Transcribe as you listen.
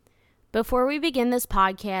Before we begin this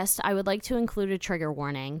podcast, I would like to include a trigger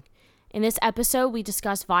warning. In this episode, we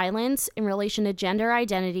discuss violence in relation to gender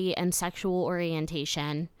identity and sexual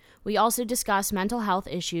orientation. We also discuss mental health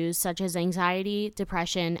issues such as anxiety,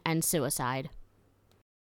 depression, and suicide.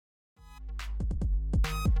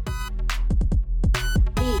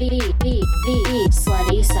 The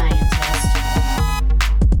Slutty Scientist.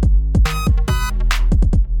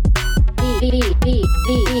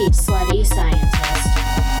 The Slutty Scientist.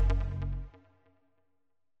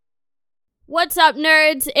 What's up,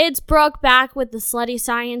 nerds? It's Brooke back with the Slutty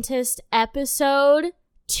Scientist episode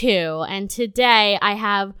 2. And today I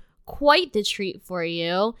have quite the treat for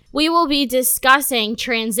you. We will be discussing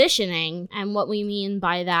transitioning, and what we mean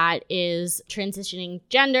by that is transitioning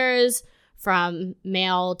genders from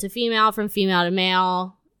male to female, from female to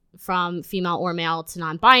male, from female or male to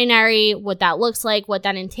non-binary, what that looks like, what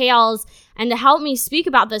that entails. And to help me speak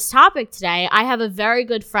about this topic today, I have a very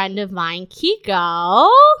good friend of mine, Kiko.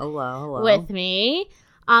 Hello. With me.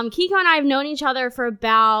 Kiko and I have known each other for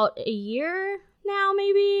about a year now,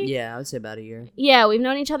 maybe? Yeah, I would say about a year. Yeah, we've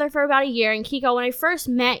known each other for about a year. And Kiko, when I first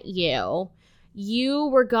met you, you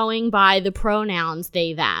were going by the pronouns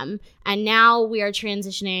they, them. And now we are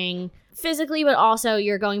transitioning physically, but also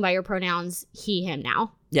you're going by your pronouns he, him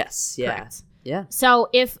now. Yes, yeah. Correct. Yeah. So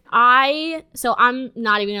I'm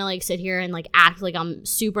not even gonna sit here and act like I'm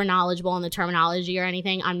super knowledgeable on the terminology or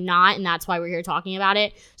anything. I'm not, and that's why we're here talking about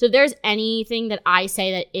it. So if there's anything that I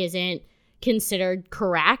say that isn't considered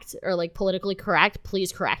correct or politically correct,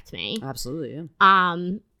 please correct me. Absolutely, yeah.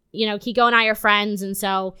 Kiko and I are friends, and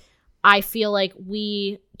so I feel like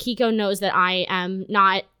Kiko knows that I am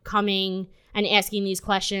not coming and asking these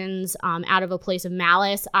questions out of a place of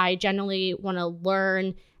malice. I generally want to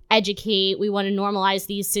learn, educate. We want to normalize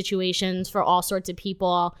these situations for all sorts of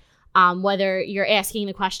people, whether you're asking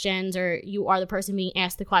the questions or you are the person being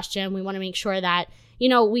asked the question. We want to make sure that,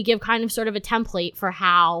 we give kind of sort of a template for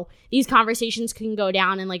how these conversations can go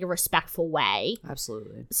down in a respectful way.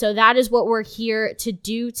 Absolutely. So that is what we're here to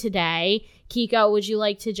do today. Kiko, would you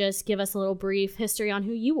like to just give us a little brief history on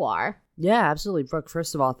who you are? Yeah, absolutely. Brooke,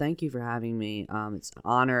 first of all, thank you for having me. It's an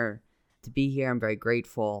honor to be here. I'm very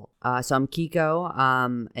grateful. So I'm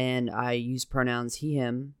Kiko, and I use pronouns he,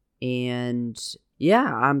 him. And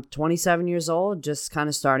yeah, I'm 27 years old, just kind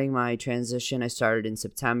of starting my transition. I started in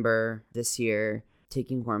September this year,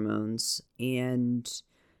 taking hormones. And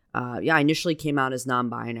I initially came out as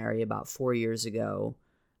non-binary about 4 years ago.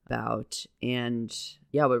 What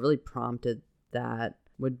really prompted that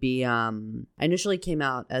would be, I initially came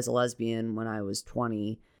out as a lesbian when I was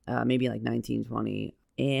 20, maybe 19, 20.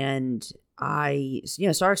 And I,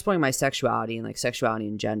 started exploring my sexuality and sexuality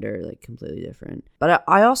and gender, completely different. But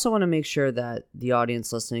I also want to make sure that the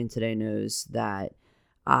audience listening today knows that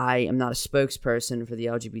I am not a spokesperson for the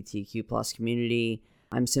LGBTQ plus community.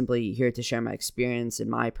 I'm simply here to share my experience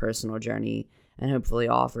and my personal journey and hopefully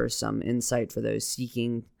offer some insight for those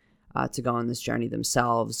seeking to go on this journey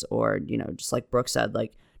themselves, or, just like Brooke said,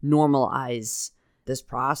 normalize this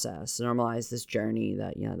process, normalize this journey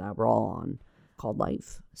that, that we're all on called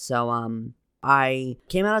life. So, I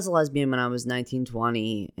came out as a lesbian when I was 19,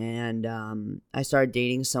 20, and I started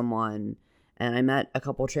dating someone, and I met a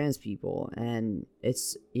couple trans people, and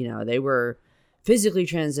it's, they were physically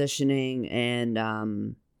transitioning, and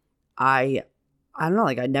I don't know,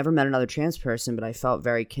 I'd never met another trans person, but I felt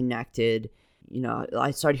very connected.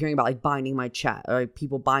 I started hearing about binding my chest, or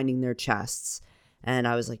people binding their chests. And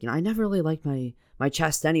I was I never really liked my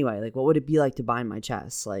chest anyway. What would it be like to bind my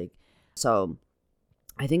chest? So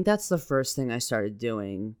I think that's the first thing I started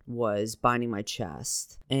doing, was binding my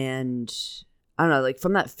chest. And I don't know,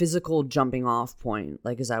 from that physical jumping off point,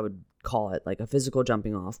 as I would call it, a physical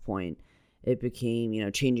jumping off point, it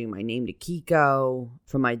became, changing my name to Kiko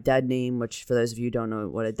from my dead name, which for those of you who don't know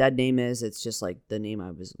what a dead name is, it's just the name I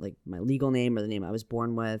was, my legal name or the name I was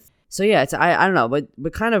born with. So yeah, it's, I don't know, but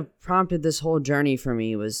what kind of prompted this whole journey for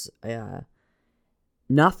me was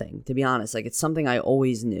nothing, to be honest. It's something I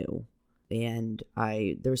always knew. And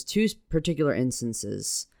there was two particular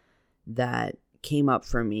instances that came up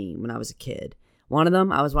for me when I was a kid. One of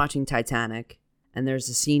them, I was watching Titanic. And there's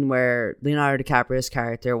a scene where Leonardo DiCaprio's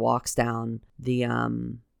character walks down the,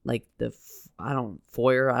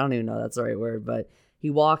 foyer. I don't even know if that's the right word, but He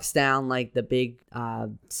walks down like the big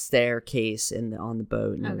staircase on the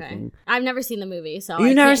boat and everything. I've never seen the movie, so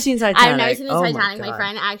You've never seen Titanic? I've never seen the Titanic. My my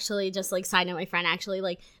friend actually, just like side note, my friend actually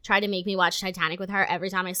like tried to make me watch Titanic with her every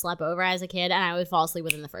time I slept over as a kid, and I would fall asleep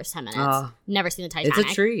within the first 10 minutes. Never seen the Titanic.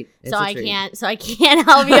 It's a treat. I can't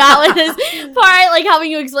help you out with this part, like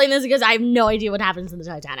helping you explain this, because I have no idea what happens in the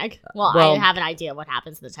Titanic. Well, I have an idea what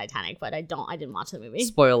happens in the Titanic, but I didn't watch the movie.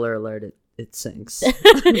 Spoiler alert, it sinks.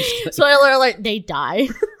 Spoiler alert, they die.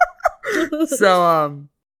 But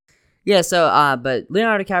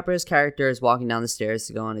Leonardo DiCaprio's character is walking down the stairs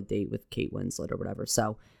to go on a date with Kate Winslet or whatever.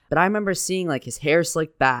 But I remember seeing like his hair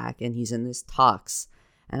slicked back and he's in this tux,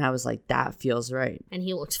 and I was like, that feels right. And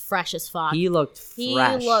he looked fresh as fuck. He looked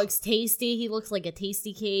fresh. He looks tasty. He looks like a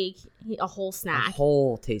tasty cake. A whole snack. A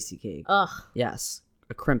whole tasty cake. Ugh. Yes,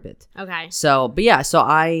 a crimpet. Okay. So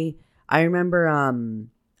I remember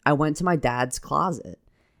I went to my dad's closet.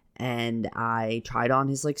 And I tried on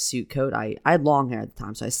his like suit coat. I had long hair at the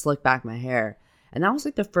time, so I slicked back my hair. And that was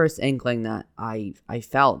like the first inkling that I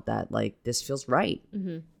felt that like this feels right.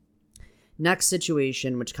 Mm-hmm. Next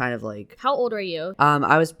situation, which kind of like... How old are you?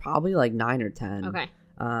 I was probably like 9 or 10. Okay.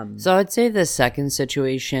 So I'd say the second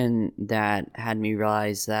situation that had me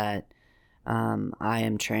realize that I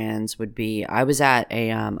am trans would be I was at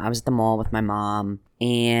the mall with my mom,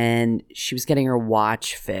 and she was getting her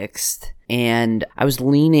watch fixed, and I was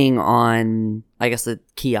leaning on, I guess, the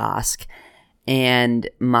kiosk, and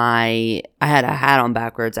I had a hat on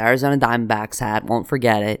backwards, Arizona Diamondbacks hat, won't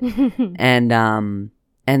forget it.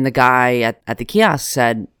 and the guy at the kiosk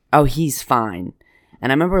said, "Oh, he's fine."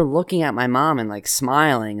 And I remember looking at my mom and like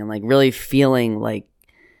smiling and like really feeling like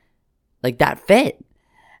that fit.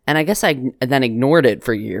 And I guess I then ignored it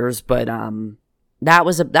for years, but that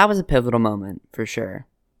was a pivotal moment for sure.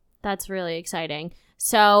 That's really exciting.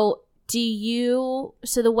 So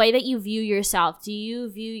the way that you view yourself, do you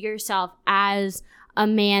view yourself as a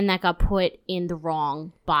man that got put in the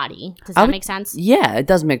wrong body? Does that make sense? Yeah, it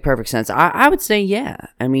does make perfect sense. I would say yeah.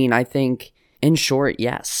 I mean, I think in short,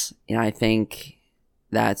 yes. I think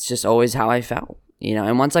that's just always how I felt.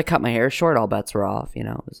 And once I cut my hair short, all bets were off,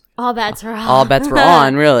 All bets were off. All bets were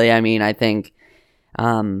on, really. I mean, I think,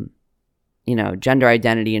 gender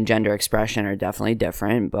identity and gender expression are definitely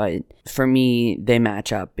different, but for me, they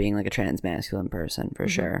match up being like a trans masculine person for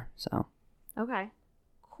sure, so. Okay,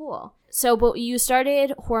 cool. So, but you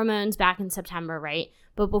started hormones back in September, right?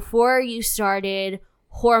 But before you started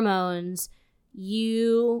hormones,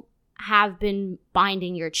 you have been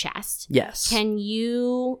binding your chest. Yes. Can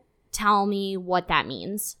you tell me what that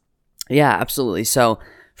means? Yeah, absolutely. So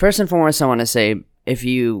first and foremost, I want to say, if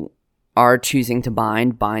you are choosing to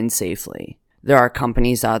bind safely. There are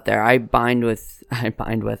companies out there. It kind of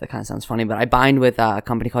sounds funny, but I bind with a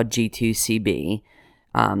company called G2CB.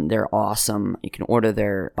 They're awesome. You can order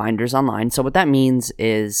their binders online. So what that means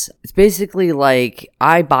is it's basically like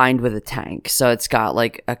I bind with a tank. So it's got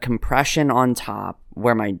like a compression on top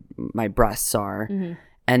where my breasts are. Mm-hmm.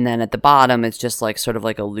 And then at the bottom, it's just like sort of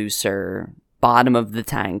like a looser bottom of the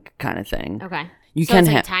tank kind of thing. Okay. You so can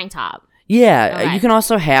it's like a tank top. Yeah. Okay. You can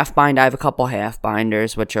also half bind. I have a couple half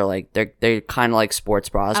binders, which are like, they're kind of like sports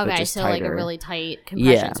bras, but just so tighter. Like a really tight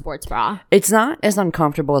compression sports bra. It's not as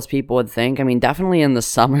uncomfortable as people would think. I mean, definitely in the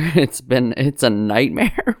summer, it's a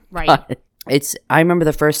nightmare. Right. But I remember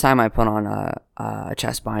the first time I put on a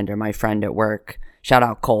chest binder, my friend at work, shout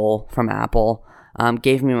out Cole from Apple,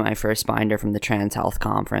 gave me my first binder from the Trans Health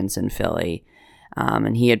Conference in Philly.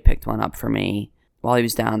 And he had picked one up for me while he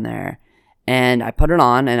was down there. And I put it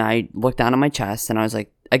on and I looked down at my chest and I was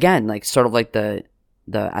like, again, like sort of like the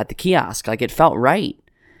at the kiosk, like it felt right.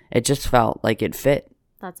 It just felt like it fit.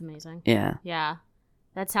 That's amazing. Yeah. Yeah.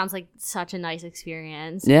 That sounds like such a nice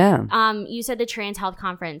experience. Yeah. You said the Trans Health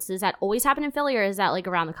Conference. Does that always happen in Philly, or is that like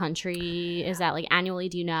around the country? Is that like annually?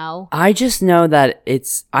 Do you know? I just know that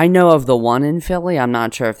I know of the one in Philly. I'm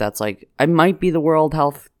not sure if that's like, it might be the World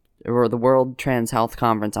Trans Health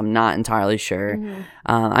Conference. I'm not entirely sure. Mm-hmm.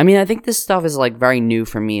 I mean, I think this stuff is like very new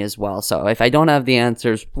for me as well. So if I don't have the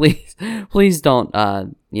answers, please don't,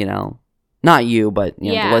 not you, but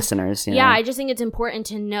the listeners. Yeah, I just think it's important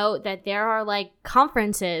to note that there are like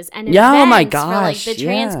conferences and events for like the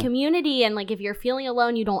trans community, and like if you're feeling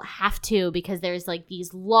alone, you don't have to, because there's like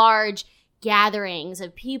these large gatherings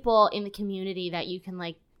of people in the community that you can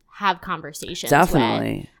like have conversations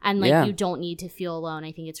definitely with. And like you don't need to feel alone.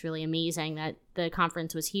 I think it's really amazing that the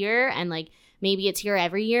conference was here, and like maybe it's here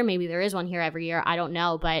every year. Maybe there is one here every year. I don't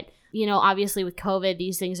know. But, you know, obviously with COVID,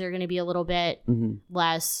 these things are going to be a little bit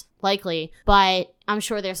less likely. But I'm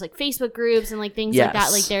sure there's like Facebook groups and like things like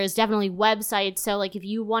that. Like there's definitely websites. So like if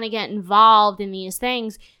you want to get involved in these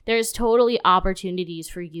things, there's totally opportunities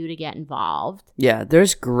for you to get involved. Yeah,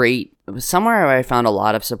 there's great, somewhere where I found a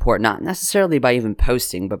lot of support, not necessarily by even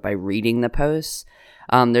posting, but by reading the posts.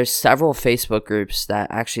 There's several Facebook groups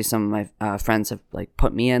that actually some of my friends have like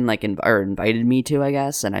put me in, like or invited me to, I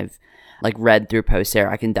guess, and I've like read through posts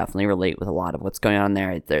there. I can definitely relate with a lot of what's going on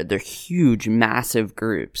there. They're huge, massive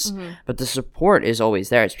groups, but the support is always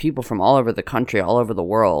there. It's people from all over the country, all over the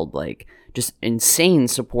world, like just insane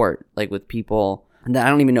support, like with people that I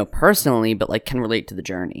don't even know personally, but like can relate to the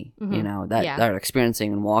journey, you know, that are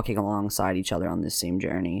experiencing and walking alongside each other on this same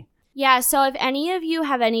journey. Yeah, so if any of you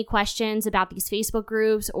have any questions about these Facebook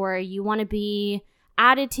groups or you want to be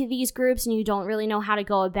added to these groups and you don't really know how to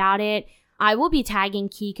go about it, I will be tagging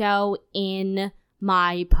Kiko in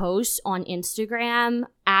my posts on Instagram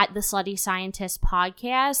at the Slutty Scientist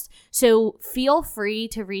Podcast. So feel free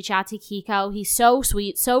to reach out to Kiko. He's so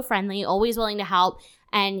sweet, so friendly, always willing to help,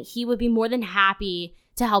 and he would be more than happy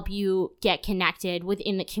to help you get connected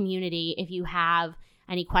within the community if you have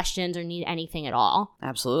any questions or need anything at all.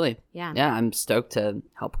 Absolutely. Yeah. Yeah, I'm stoked to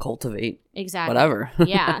help cultivate exactly whatever.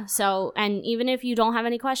 Yeah. So, and even if you don't have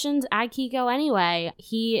any questions, add Kiko anyway.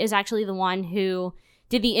 He is actually the one who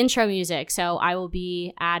did the intro music, so I will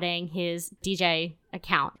be adding his DJ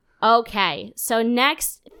account. Okay, so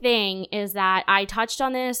next thing is that I touched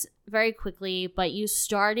on this very quickly, but you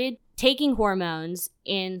started taking hormones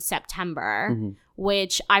in September,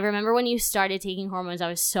 which I remember when you started taking hormones, I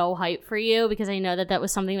was so hyped for you because I know that that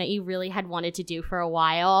was something that you really had wanted to do for a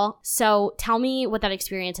while. So tell me what that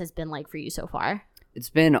experience has been like for you so far. It's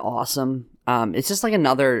been awesome. It's just like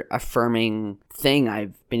another affirming thing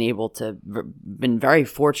I've been very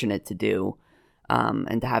fortunate to do.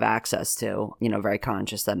 And to have access to, you know, very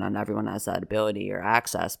conscious that not everyone has that ability or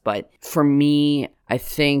access. But for me, I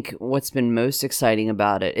think what's been most exciting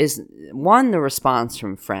about it is, one, the response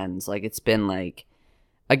from friends. Like, it's been like,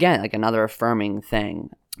 again, like another affirming thing.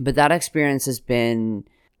 But that experience has been,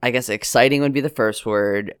 I guess, exciting would be the first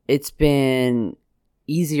word. It's been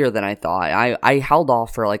easier than I thought. I held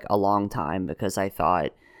off for like a long time because I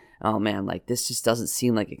thought, oh man, like this just doesn't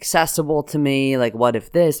seem like accessible to me. Like, what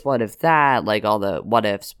if this, what if that, like all the what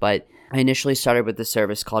ifs. But I initially started with the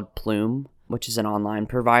service called Plume, which is an online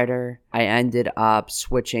provider. I ended up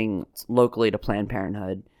switching locally to Planned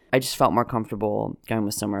Parenthood. I just felt more comfortable going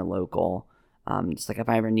with somewhere local. Just like if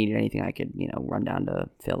I ever needed anything, I could, you know, run down to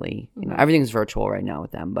Philly. You know, everything's virtual right now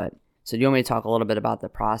with them, but so do you want me to talk a little bit about the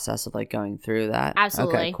process of like going through that?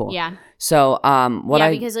 Absolutely. Okay, cool. Yeah. So,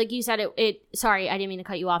 because like you said, it sorry, I didn't mean to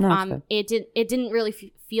cut you off. No, it didn't really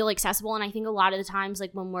feel accessible. And I think a lot of the times,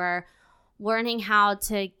 like when we're learning how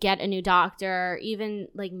to get a new doctor, even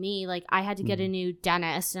like me, like I had to get a new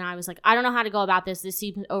dentist and I was like, I don't know how to go about this. This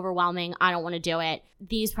seems overwhelming. I don't want to do it.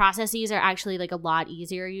 These processes are actually like a lot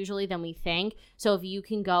easier usually than we think. So if you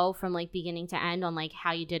can go from like beginning to end on like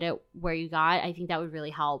how you did it, where you got, I think that would really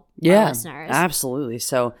help our listeners. Absolutely.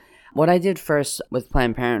 So what I did first with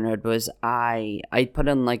Planned Parenthood was I put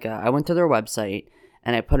in like I went to their website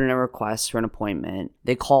and I put in a request for an appointment.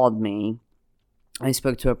 They called me. I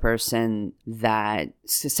spoke to a person that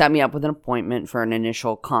set me up with an appointment for an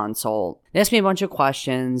initial consult. They asked me a bunch of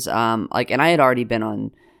questions, and I had already been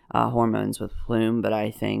on hormones with Plume, but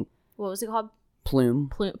I think... What was it called?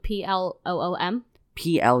 Plume. Plume. P-L-O-O-M?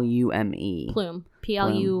 P-L-U-M-E. Plume.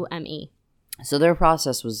 P-L-U-M-E. So their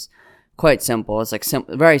process was quite simple. It's like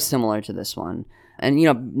very similar to this one. And,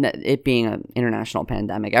 you know, it being an international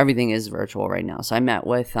pandemic, everything is virtual right now. So I met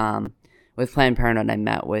with Planned Parenthood, I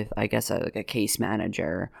met with, I guess, a case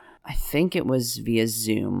manager. I think it was via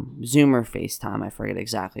Zoom or FaceTime. I forget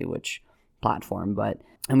exactly which platform,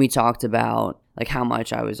 and we talked about like how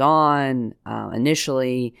much I was on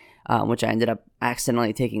initially, which I ended up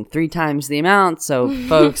accidentally taking 3 times the amount. So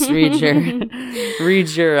folks, read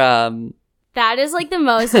your That is like the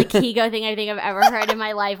most like Kiko thing I think I've ever heard in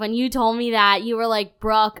my life. When you told me that, you were like,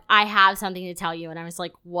 Brooke, I have something to tell you. And I was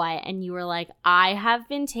like, what? And you were like, I have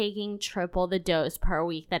been taking triple the dose per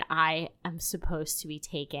week that I am supposed to be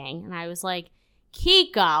taking. And I was like,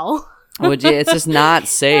 Kiko. It's just not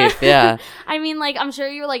safe. Yeah. I mean, like, I'm sure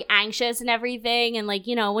you were like anxious and everything. And like,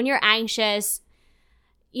 you know, when you're anxious,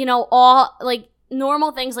 you know, all like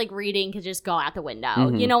normal things like reading could just go out the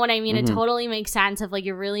window. You know what I mean? It totally makes sense if like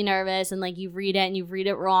you're really nervous and like you read it and you read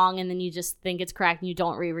it wrong and then you just think it's correct and you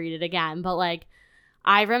don't reread it again. But like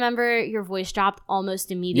I remember your voice dropped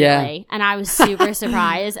almost immediately, and I was super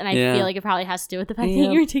surprised, and I feel like it probably has to do with the fact that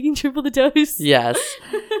you were taking triple the dose. Yes.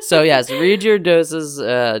 So yes, read your doses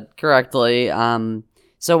correctly.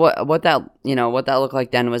 So what that looked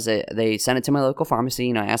like then was they sent it to my local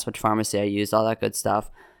pharmacy. I asked which pharmacy I used, all that good stuff.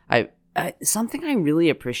 Something I really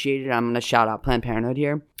appreciated, I'm going to shout out Planned Parenthood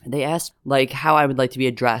here. They asked like how I would like to be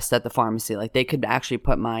addressed at the pharmacy. Like they could actually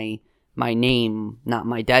put my name, not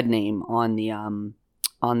my dead name, on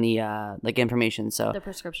the like information. So the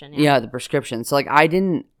prescription. Yeah, the prescription. So like I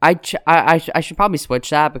should probably switch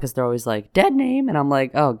that because they're always like dead name, and I'm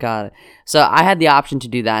like, oh god. So I had the option to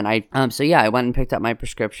do that, and I went and picked up my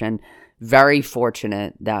prescription. Very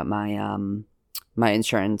fortunate that my my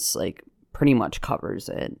insurance like pretty much covers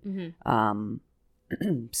it.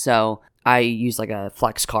 So I use like a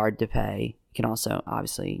flex card to pay. You can also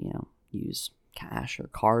obviously use cash or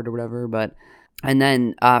card or whatever, but and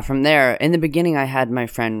then from there, in the beginning, I had my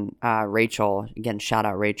friend Rachel. Again, shout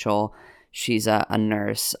out Rachel. She's a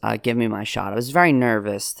nurse. Give me my shot. I was very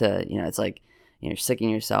nervous to, it's like you're sticking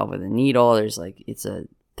yourself with a needle. There's like it's a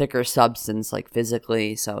thicker substance, like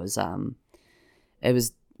physically. So it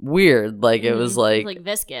was weird. Like it was like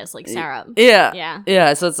viscous, like syrup.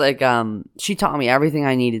 Yeah. So it's like she taught me everything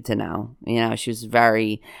I needed to know. She was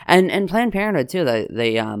very and Planned Parenthood too.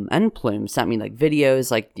 They and Plume sent me like videos.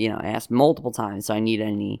 Like I asked multiple times, so I need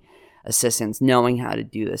any assistance knowing how to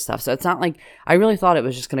do this stuff. So it's not like I really thought it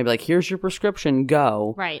was just gonna be like, here's your prescription,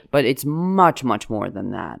 go. Right. But it's much more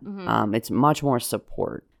than that. It's much more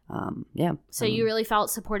support. So you really felt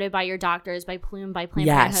supported by your doctors, by Planned Parenthood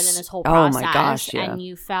in this whole process. Oh my gosh, yeah. And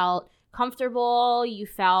you felt comfortable, you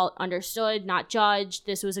felt understood, not judged.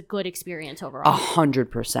 This was a good experience overall.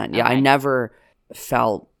 100%. Yeah, okay. I never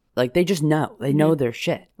felt like they just know. They know their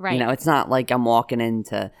shit. Right. It's not like I'm walking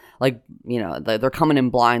into like, they're coming in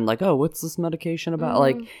blind like, oh, what's this medication about?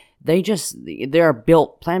 Like they're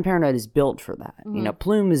built. Planned Parenthood is built for that.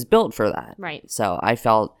 Plume is built for that. Right. So I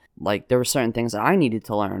felt like there were certain things that I needed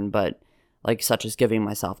to learn, but like such as giving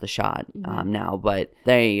myself the shot now, but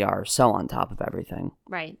they are so on top of everything.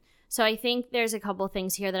 Right. So I think there's a couple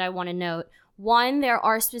things here that I want to note. One, there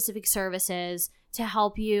are specific services to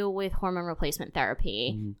help you with hormone replacement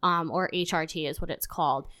therapy, or HRT is what it's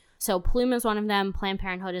called. So Plume is one of them. Planned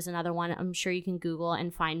Parenthood is another one. I'm sure you can Google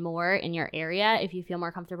and find more in your area if you feel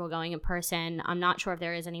more comfortable going in person. I'm not sure if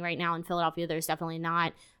there is any right now in Philadelphia. There's definitely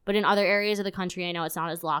not. But in other areas of the country, I know it's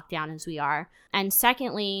not as locked down as we are. And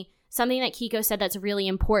secondly, something that Kiko said that's really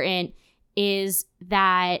important is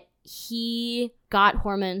that he got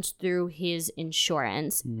hormones through his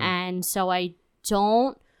insurance. And so I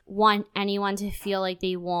don't want anyone to feel like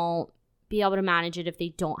they won't be able to manage it if they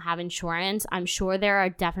don't have insurance. I'm sure there are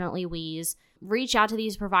definitely ways. Reach out to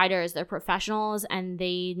these providers. They're professionals and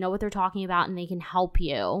they know what they're talking about and they can help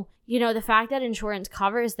you. The fact that insurance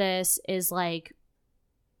covers this is like,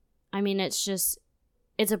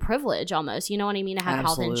 it's a privilege almost. You know what I mean? To have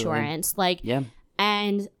health insurance.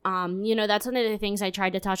 And, that's one of the things I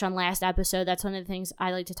tried to touch on last episode. That's one of the things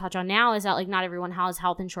I like to touch on now is that, like, not everyone has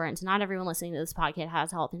health insurance. Not everyone listening to this podcast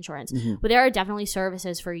has health insurance. But there are definitely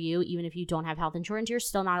services for you. Even if you don't have health insurance, you're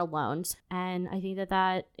still not alone. And I think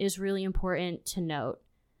that is really important to note.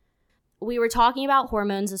 We were talking about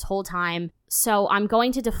hormones this whole time. So I'm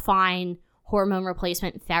going to define hormone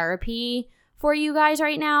replacement therapy for you guys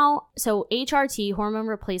right now. So HRT, hormone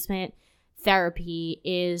replacement therapy,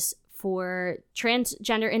 is for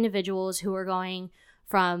transgender individuals who are going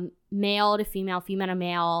from male to female, female to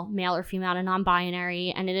male, male or female to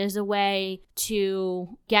non-binary, and it is a way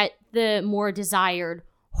to get the more desired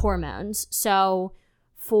hormones. So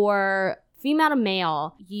for female to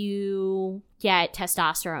male, you get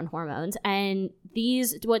testosterone hormones, and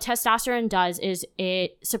what testosterone does is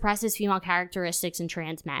it suppresses female characteristics in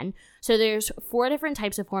trans men. So there's 4 different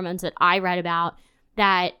types of hormones that I read about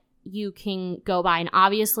that you can go by, and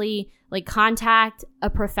obviously like contact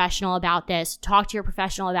a professional about this, talk to your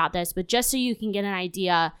professional about this, but just so you can get an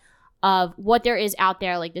idea of what there is out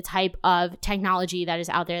there, like the type of technology that is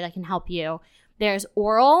out there that can help you. There's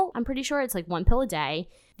oral, I'm pretty sure it's like 1 pill a day.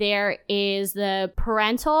 There is the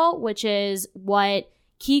parental, which is what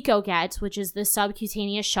Kiko gets, which is the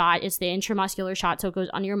subcutaneous shot. It's the intramuscular shot, so it goes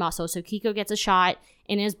under your muscle. So Kiko gets a shot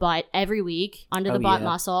in his butt every week under the butt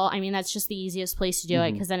muscle. I mean, that's just the easiest place to do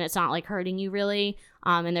it because then it's not like hurting you really.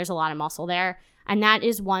 And there's a lot of muscle there. And that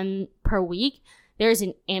is 1 per week. There's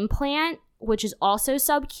an implant, which is also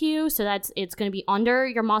sub-Q. So it's going to be under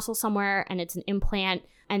your muscle somewhere and it's an implant.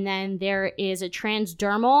 And then there is a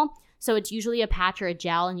transdermal. So it's usually a patch or a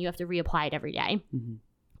gel and you have to reapply it every day.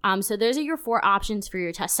 So those are your 4 options for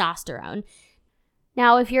your testosterone.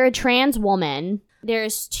 Now, if you're a trans woman,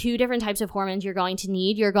 there's 2 different types of hormones you're going to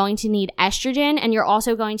need. You're going to need estrogen, and you're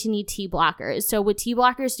also going to need T blockers. So what T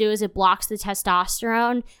blockers do is it blocks the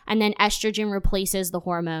testosterone, and then estrogen replaces the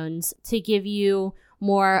hormones to give you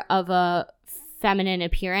more of a feminine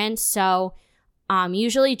appearance. So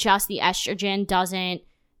usually just the estrogen doesn't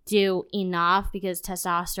do enough because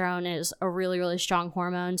testosterone is a really, really strong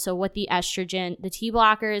hormone. So what the T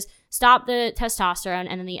blockers stop the testosterone,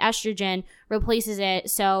 and then the estrogen replaces it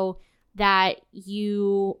so that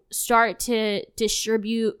you start to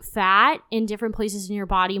distribute fat in different places in your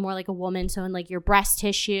body more like a woman. So in like your breast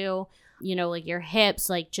tissue, like your hips,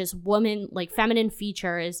 like just woman, like feminine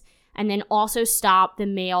features, and then also stop the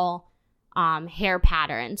male hair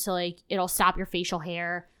pattern. So like it'll stop your facial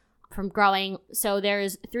hair from growing. So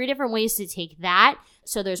there's 3 different ways to take that.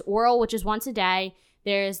 So there's oral, which is once a day.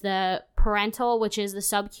 There's the parental, which is the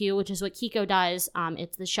sub-Q, which is what Kiko does.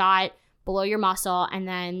 It's the shot below your muscle. And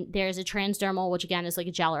then there's a transdermal, which again is like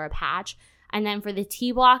a gel or a patch. And then for the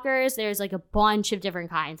T blockers, there's like a bunch of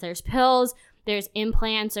different kinds. There's pills, there's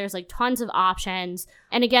implants, there's like tons of options.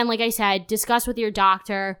 And again, like I said, discuss with your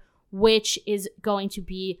doctor which is going to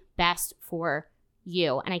be best for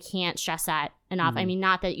you. And I can't stress that enough. I mean,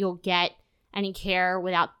 not that you'll get any care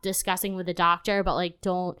without discussing with the doctor, but like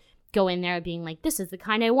don't go in there being like, this is the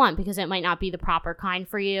kind I want, because it might not be the proper kind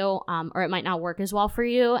for you, or it might not work as well for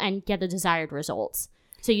you and get the desired results.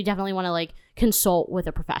 So you definitely want to like consult with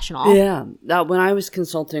a professional. Yeah. When I was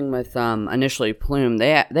consulting with initially Plume,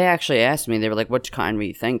 they actually asked me, they were like, which kind were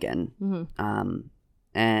you thinking?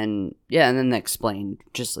 And then they explained,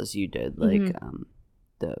 just as you did, like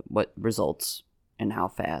what results and how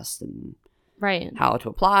fast and right, how to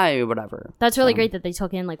apply or whatever. That's really great that they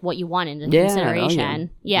took in like what you want into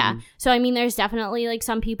consideration. Yeah. So I mean, there's definitely like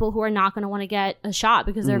some people who are not going to want to get a shot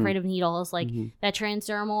because they're afraid of needles. Like that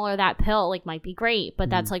transdermal or that pill like might be great,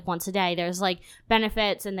 but that's like once a day. There's like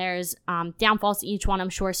benefits and there's downfalls to each one, I'm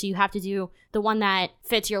sure. So you have to do the one that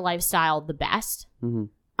fits your lifestyle the best.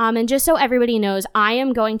 And just so everybody knows, I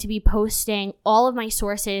am going to be posting all of my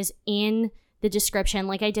sources in the description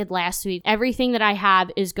like I did last week. Everything that I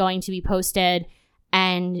have is going to be posted,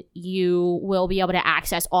 and you will be able to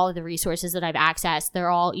access all of the resources that I've accessed.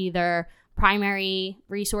 They're all either primary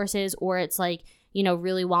resources or it's like,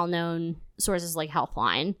 really well-known sources like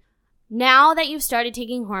Healthline. Now that you've started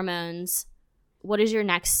taking hormones, what is your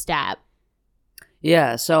next step?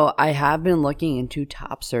 Yeah, so I have been looking into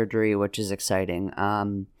top surgery, which is exciting.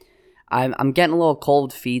 I'm getting a little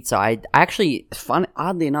cold feet, so I actually,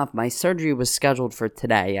 oddly enough, my surgery was scheduled for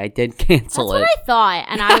today. I did cancel it. That's what I thought,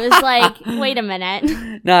 and I was like, wait a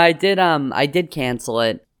minute. No, I did cancel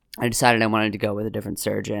it. I decided I wanted to go with a different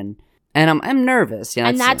surgeon, and I'm nervous.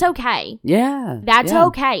 And that's okay. Yeah. That's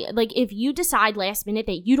okay. Like, if you decide last minute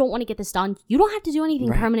that you don't want to get this done, you don't have to do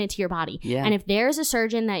anything permanent to your body. Yeah. And if there's a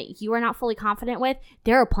surgeon that you are not fully confident with,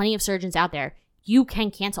 there are plenty of surgeons out there. You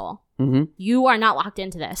can cancel. You are not locked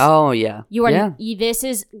into this. Oh, yeah. You are. This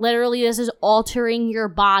is altering your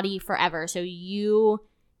body forever. So you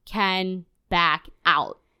can back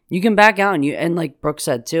out. You can back out, and like Brooke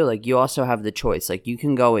said too, like you also have the choice. Like you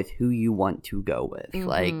can go with who you want to go with.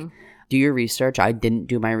 Like do your research. I didn't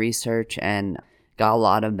do my research and got a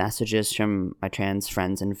lot of messages from my trans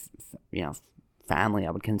friends and family. I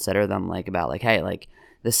would consider them like about like, hey, like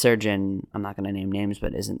this surgeon, I'm not going to name names,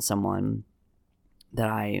 but isn't someone that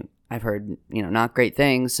I've heard, not great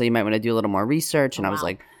things. So you might want to do a little more research. And I was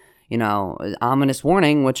like, ominous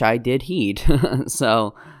warning, which I did heed.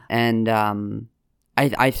 So, and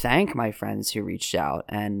I thank my friends who reached out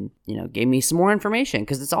and, gave me some more information,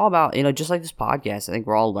 because it's all about, just like this podcast. I think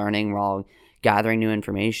we're all learning, we're all gathering new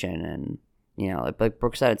information. And, like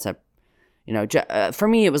Brooke said, it's for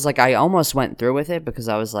me, it was like I almost went through with it because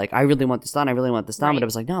I was like, I really want this done. But it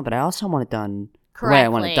was like, no, but I also want it done correctly. The way I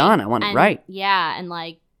want it done. I want it right. Yeah. And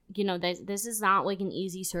like, this is not like an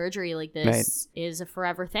easy surgery. Like this is a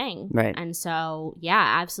forever thing. Right. And so,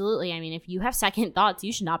 yeah, absolutely. I mean, if you have second thoughts,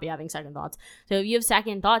 you should not be having second thoughts. So if you have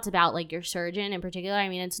second thoughts about like your surgeon in particular, I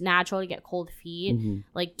mean, it's natural to get cold feet.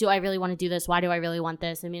 Like, do I really want to do this? Why do I really want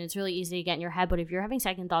this? I mean, it's really easy to get in your head, but if you're having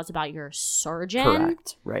second thoughts about your surgeon,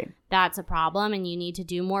 correct. Right. That's a problem, and you need to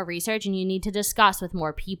do more research and you need to discuss with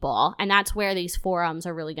more people. And that's where these forums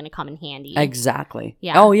are really going to come in handy. Exactly.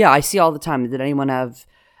 Yeah. Oh, yeah. I see all the time. Did anyone have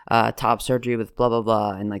top surgery with blah blah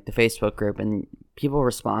blah in like the Facebook group, and people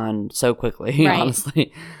respond so quickly,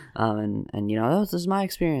 honestly. And this is my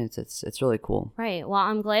experience. It's really cool. Right. Well,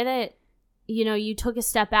 I'm glad that you took a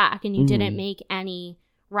step back and you didn't make any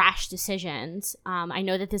rash decisions. I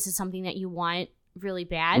know that this is something that you want really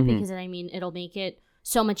bad because I mean it'll make it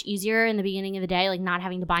so much easier in the beginning of the day, like not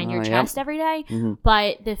having to bind your yep. chest every day. Mhm.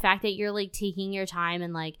 But the fact that you're like taking your time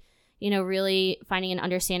and like, you know, really finding an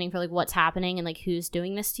understanding for like what's happening and like who's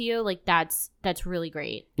doing this to you, like that's really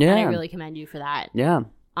great. Yeah. And I really commend you for that. Yeah.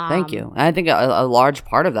 Thank you. And I think a large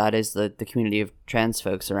part of that is the community of trans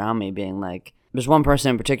folks around me being like, there's one person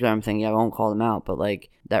in particular I'm thinking, I won't call them out, but like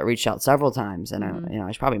that reached out several times, and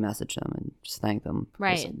I should probably message them and just thank them.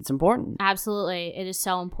 Right. It's important. Absolutely. It is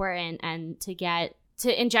so important. And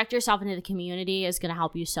to inject yourself into the community is going to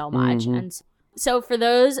help you so much. Mhm. And so for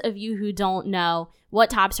those of you who don't know what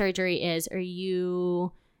top surgery is, or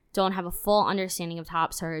you don't have a full understanding of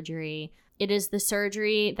top surgery, it is the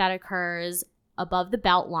surgery that occurs above the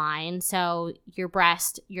belt line. So your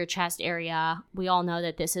breast, your chest area. We all know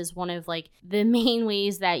that this is one of like the main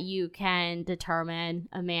ways that you can determine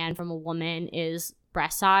a man from a woman is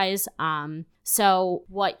breast size. So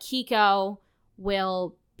what Kiko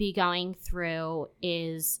will be going through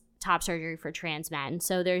is top surgery for trans men.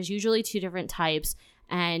 So there's usually 2 different types,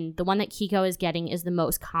 and the one that Kiko is getting is the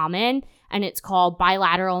most common, and it's called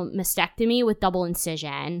bilateral mastectomy with double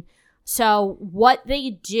incision. So what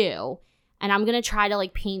they do, and I'm going to try to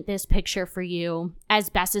like paint this picture for you as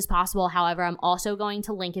best as possible. However, I'm also going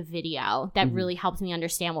to link a video that really helped me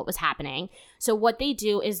understand what was happening. So what they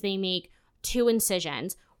do is they make 2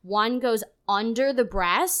 incisions. One goes under the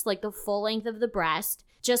breast, like the full length of the breast,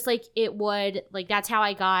 just like it would, like that's how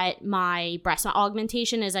I got my breast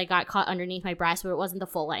augmentation, is I got cut underneath my breast, but it wasn't the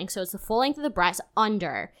full length. So it's the full length of the breast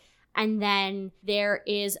under. And then there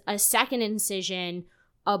is a second incision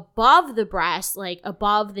above the breast, like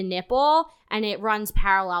above the nipple, and it runs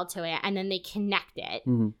parallel to it. And then they connect it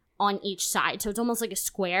on each side. So it's almost like a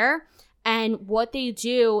square. And what they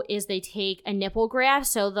do is they take a nipple graft.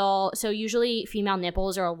 So usually female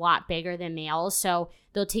nipples are a lot bigger than males. So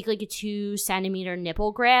they'll take like a 2 centimeter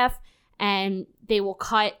nipple graft and they will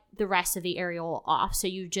cut the rest of the areola off. So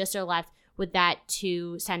you just are left with that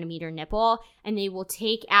 2 centimeter nipple, and they will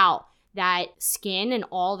take out that skin and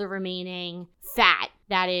all the remaining fat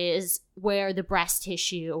that is where the breast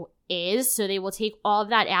tissue is. So they will take all of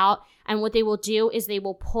that out. And what they will do is they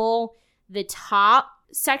will pull the top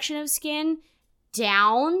section of skin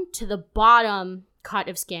down to the bottom cut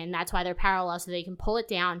of skin. That's why they're parallel, so they can pull it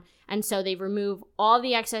down. And so they remove all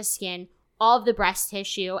the excess skin, all of the breast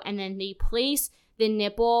tissue, and then they place the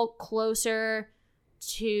nipple closer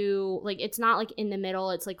to, like, it's not like in the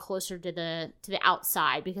middle, it's like closer to the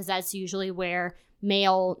outside, because that's usually where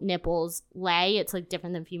male nipples lay. It's like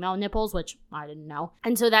different than female nipples, which I didn't know.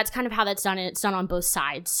 And so that's kind of how that's done, and it's done on both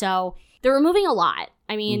sides. So they're removing a lot.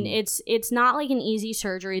 I mean, it's not like an easy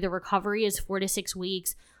surgery. The recovery is 4 to 6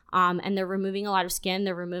 weeks, and they're removing a lot of skin.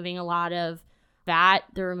 They're removing a lot of fat.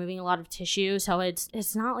 They're removing a lot of tissue. So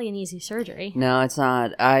it's not like an easy surgery. No, it's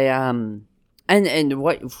not. And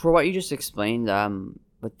what you just explained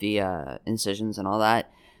with the incisions and all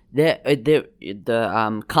that,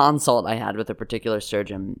 the consult I had with a particular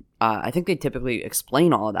surgeon, I think they typically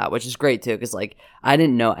explain all of that, which is great too, because like I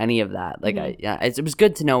didn't know any of that. Like it was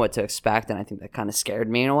good to know what to expect, and I think that kind of scared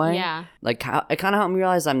me in a way. Yeah. Like it kind of helped me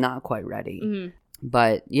realize I'm not quite ready.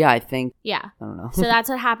 But yeah, I think I don't know. So that's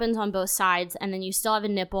what happens on both sides, and then you still have a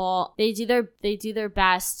nipple. They do their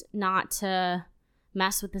best not to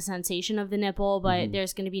mess with the sensation of the nipple, but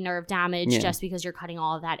there's going to be nerve damage just because you're cutting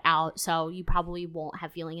all of that out. So you probably won't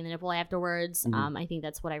have feeling in the nipple afterwards. I think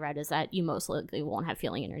that's what I read, is that you most likely won't have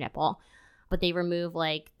feeling in your nipple. But they remove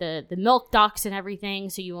like the milk ducts and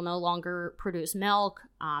everything, so you will no longer produce milk.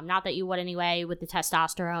 Not that you would anyway with the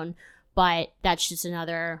testosterone, but that's just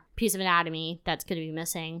another piece of anatomy that's going to be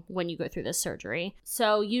missing when you go through this surgery.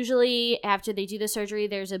 So usually after they do the surgery,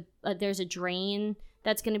 there's a drain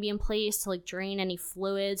that's going to be in place to like drain any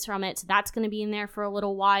fluids from it. So that's going to be in there for a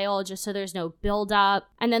little while, just so there's no buildup.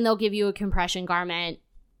 And then they'll give you a compression garment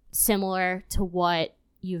similar to what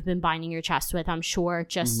you've been binding your chest with, I'm sure,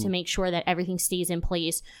 just to make sure that everything stays in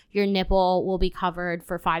place. Your nipple will be covered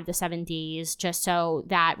for 5 to 7 days, just so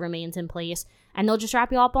that remains in place. And they'll just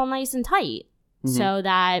wrap you up all nice and tight so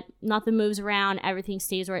that nothing moves around. Everything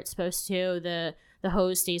stays where it's supposed to. The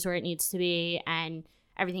hose stays where it needs to be, and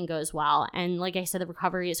everything goes well. And like I said, the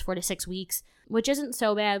recovery is 4 to 6 weeks, which isn't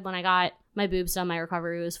so bad. When I got my boobs done, my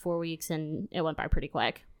recovery was 4 weeks, and it went by pretty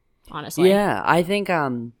quick, honestly. Yeah, I think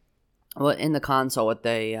well, in the console, what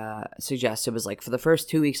they suggested was like for the first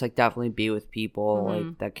 2 weeks, like definitely be with people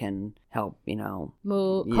like that can help,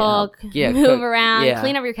 move, cook, move around,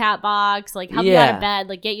 clean up your cat box, like help you out of bed,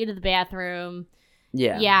 like get you to the bathroom.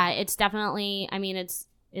 Yeah, it's definitely. I mean, it's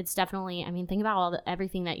definitely. I mean, think about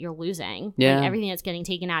everything that you're losing. Yeah, like, everything that's getting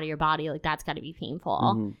taken out of your body, like that's got to be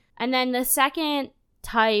painful. And then the second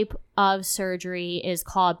type of surgery is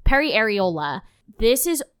called periareola. This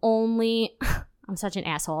is only... I'm such an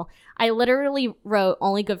asshole. I literally wrote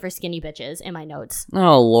only good for skinny bitches in my notes.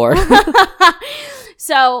 Oh, Lord.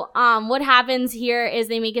 So what happens here is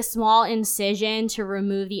they make a small incision to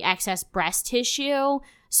remove the excess breast tissue.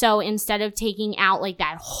 So instead of taking out like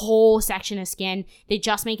that whole section of skin, they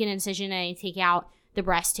just make an incision and they take out the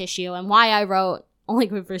breast tissue. And why I wrote only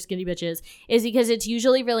good for skinny bitches is because it's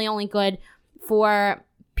usually really only good for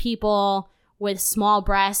people with small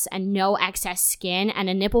breasts and no excess skin and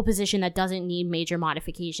a nipple position that doesn't need major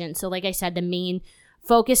modification. So like I said, the main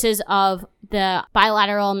focuses of the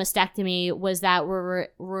bilateral mastectomy was that we're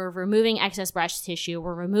removing excess breast tissue,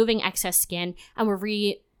 we're removing excess skin, and we're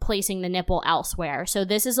replacing the nipple elsewhere. So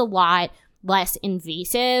this is a lot less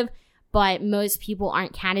invasive, but most people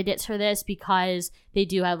aren't candidates for this because they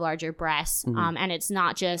do have larger breasts. And it's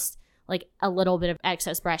not just like a little bit of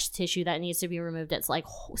excess breast tissue that needs to be removed. It's like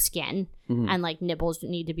whole skin and like nipples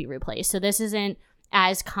need to be replaced. So this isn't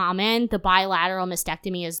as common. The bilateral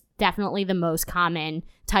mastectomy is definitely the most common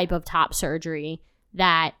type of top surgery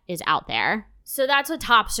that is out there. So that's what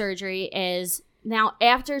top surgery is. Now,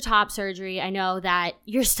 after top surgery, I know that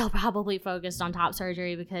you're still probably focused on top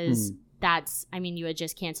surgery because that's, I mean, you would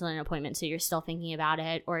just cancel an appointment, so you're still thinking about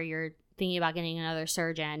it, or you're thinking about getting another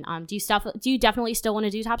surgeon. Do you definitely still want to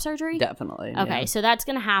do top surgery? Definitely. Okay, yeah. so that's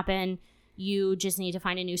going to happen. You just need to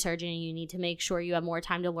find a new surgeon, and you need to make sure you have more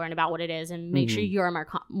time to learn about what it is and make sure you're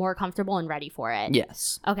more comfortable and ready for it.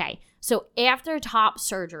 Yes. Okay, so after top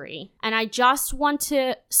surgery, and I just want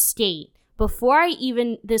to state, before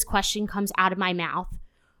this question comes out of my mouth,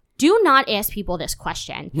 do not ask people this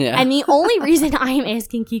question. Yeah. And the only reason I am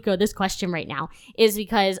asking Kiko this question right now is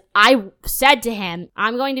because I said to him,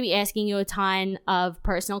 I'm going to be asking you a ton of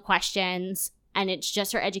personal questions, and it's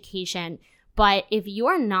just for education. But if you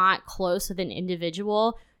are not close with an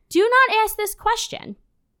individual, do not ask this question.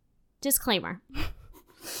 Disclaimer.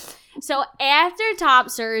 So after top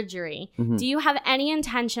surgery, do you have any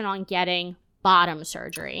intention on getting bottom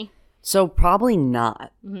surgery? So probably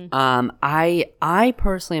not. I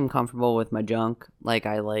personally am comfortable with my junk. Like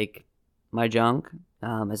I like my junk,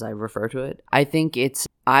 as I refer to it. I think it's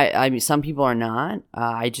I mean some people are not.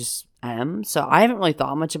 I just am. So I haven't really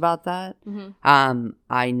thought much about that.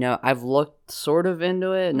 I know I've looked sort of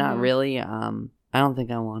into it, not really. I don't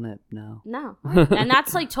think I want it. No. And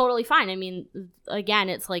that's like totally fine. I mean, again,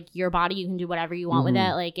 it's like your body, you can do whatever you want with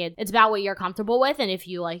it. Like it's about what you're comfortable with, and if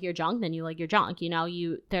you like your junk, then you like your junk. You know,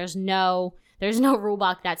 there's no rule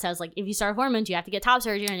book that says like if you start hormones you have to get top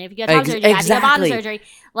surgery, and if you get top surgery you have to get bottom surgery.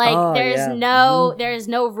 Like there's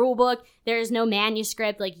no rule book, there's no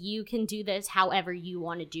manuscript. Like you can do this however you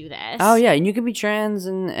want to do this. Oh yeah, and you can be trans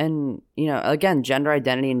and you know, again, gender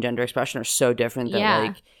identity and gender expression are so different that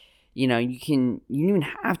like, you know, you don't even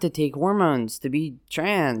have to take hormones to be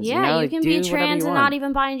trans. Yeah, you know? Like, you can be trans and not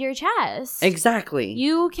even bind your chest. Exactly.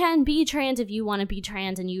 You can be trans if you want to be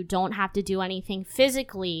trans, and you don't have to do anything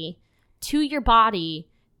physically to your body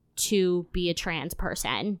to be a trans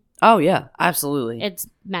person. Oh, yeah, absolutely. It's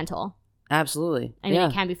mental. Absolutely. I mean,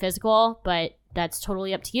 it can be physical, but that's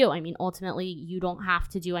totally up to you. I mean, ultimately, you don't have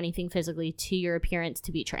to do anything physically to your appearance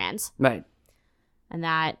to be trans. Right. And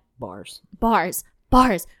that... Bars.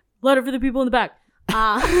 Letter for the people in the back.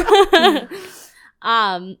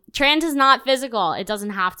 Trans is not physical. It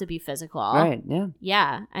doesn't have to be physical. Right, yeah.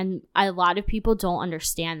 Yeah, and a lot of people don't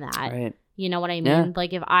understand that. Right. You know what I mean? Yeah.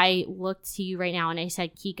 Like if I looked to you right now and I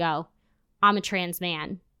said, Kiko, I'm a trans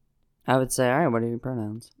man. I would say, all right, what are your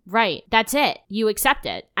pronouns? Right. That's it. You accept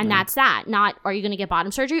it. And that's that. Not, are you going to get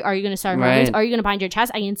bottom surgery? Are you going to start hormones? Are you going to bind your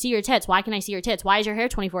chest? I can see your tits. Why can I see your tits? Why is your hair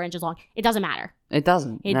 24 inches long? It doesn't matter. It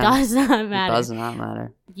doesn't. It does not matter. It does not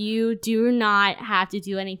matter. You do not have to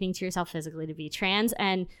do anything to yourself physically to be trans.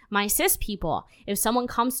 And my cis people, if someone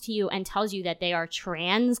comes to you and tells you that they are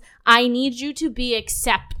trans, I need you to be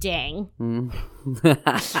accepting. And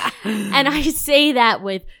I say that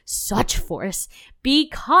with such force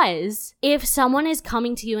because if someone is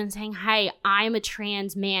coming to you and saying, hey, I'm a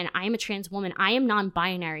trans man, I am a trans woman, I am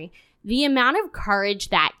non-binary, the amount of courage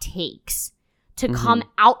that takes to come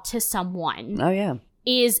out to someone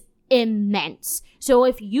is immense. So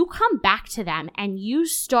if you come back to them and you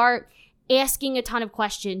start asking a ton of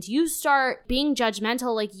questions, you start being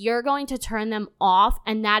judgmental, like you're going to turn them off,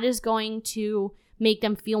 and that is going to make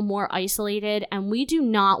them feel more isolated. And we do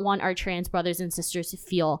not want our trans brothers and sisters to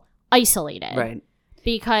feel isolated. Right.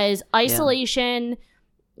 Because isolation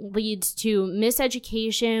leads to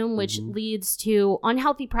miseducation, which leads to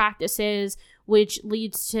unhealthy practices, which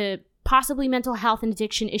leads to possibly mental health and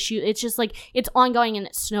addiction issue. It's just like, it's ongoing and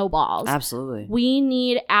it snowballs. Absolutely. We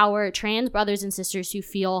need our trans brothers and sisters to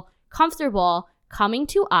feel comfortable coming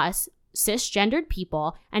to us, cisgendered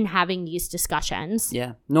people, and having these discussions.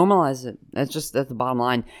 Yeah, normalize it. That's the bottom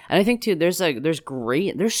line. And I think too, there's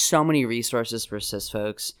so many resources for cis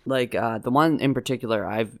folks. Like the one in particular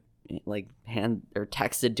I've like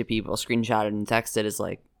texted to people, screenshotted and texted is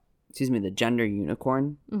like, the Gender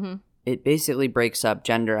Unicorn. Mm-hmm. It basically breaks up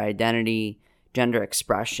gender identity, gender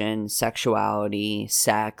expression, sexuality,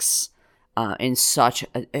 sex, in such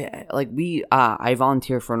I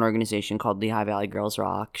volunteer for an organization called Lehigh Valley Girls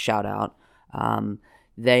Rock. Shout out.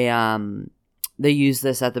 They use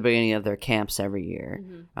this at the beginning of their camps every year,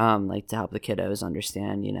 like to help the kiddos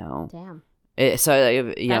understand. Damn. A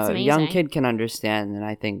amazing. young kid can understand, and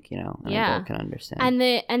I think an adult can understand.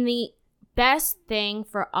 And the best thing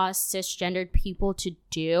for us cisgendered people to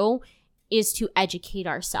do is to educate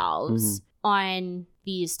ourselves on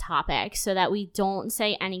these topics so that we don't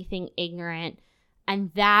say anything ignorant.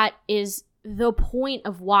 And that is the point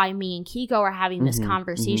of why me and Kiko are having this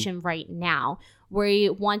conversation right now. We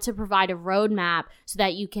want to provide a roadmap so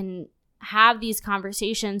that you can have these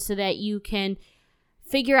conversations, so that you can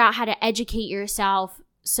figure out how to educate yourself,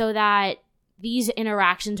 so that these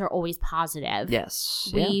interactions are always positive.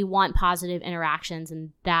 Yes. We want positive interactions,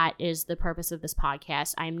 and that is the purpose of this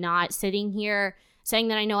podcast. I'm not sitting here saying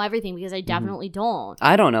that I know everything, because I definitely don't.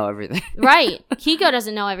 I don't know everything. Right. Kiko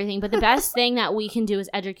doesn't know everything, but the best thing that we can do is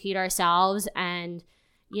educate ourselves. And,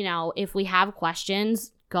 if we have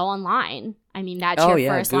questions, go online. I mean, that's your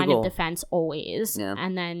first line of defense always. Yeah.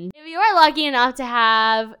 And then if you are lucky enough to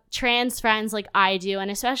have trans friends like I do,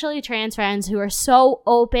 and especially trans friends who are so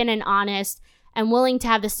open and honest and willing to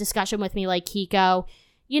have this discussion with me like Kiko,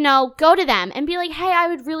 go to them and be like, hey, I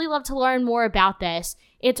would really love to learn more about this.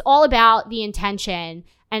 It's all about the intention,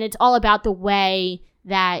 and it's all about the way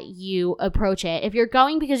that you approach it. If you're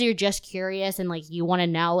going because you're just curious and like you want to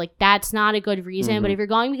know, like that's not a good reason. But if you're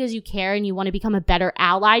going because you care and you want to become a better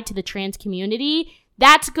ally to the trans community,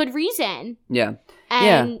 that's a good reason. Yeah.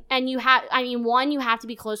 And you have, one, you have to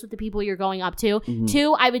be close with the people you're going up to.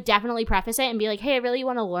 Two, I would definitely preface it and be like, hey, I really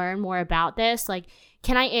want to learn more about this. Like,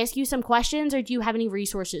 can I ask you some questions, or do you have any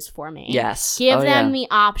resources for me? Yes. Give them the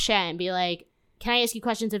option. Be like, can I ask you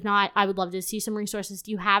questions? If not, I would love to see some resources. Do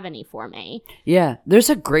you have any for me? Yeah, there's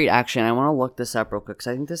a great action. I want to look this up real quick, because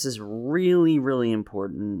I think this is really, really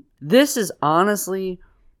important. This is honestly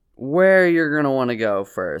where you're going to want to go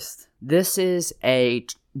first. This is a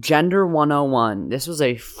Gender 101. This was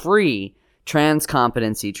a free trans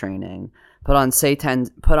competency training put on by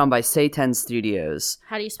Say10 Studios.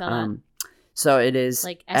 How do you spell that? So it is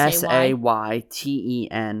like SAYTEN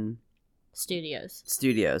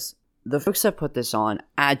Studios. The folks that put this on,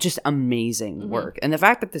 just amazing work. And the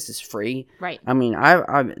fact that this is free, right? I mean,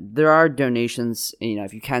 there are donations.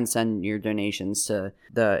 If you can send your donations to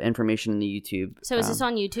the information in the YouTube. So is this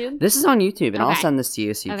on YouTube? This is on YouTube, and I'll send this to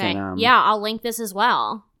you so you can. I'll link this as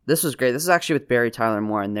well. This was great. This is actually with Barry Tyler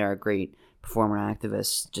Moore, and they're a great performer,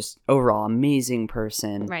 activist, just overall amazing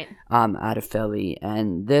person. Right. Out of Philly,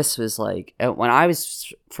 and this was like when I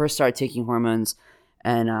was first started taking hormones,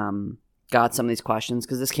 and got some of these questions,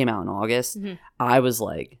 because this came out in August, I was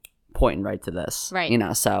like pointing right to this.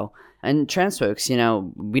 Right. So, and trans folks, we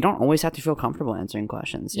don't always have to feel comfortable answering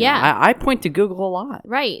questions. I point to Google a lot.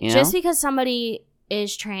 Right. Just because somebody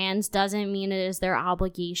is trans doesn't mean it is their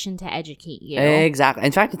obligation to educate you. Exactly.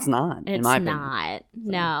 In fact, it's not. It's not.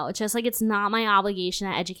 No. It's just like, it's not my obligation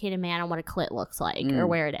to educate a man on what a clit looks like or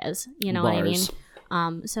where it is. You know what I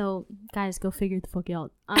mean? So guys, go figure the fuck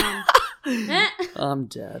out. I'm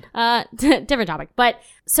dead. Different topic. But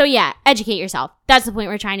so yeah, educate yourself. That's the point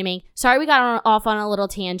we're trying to make. Sorry we got off on a little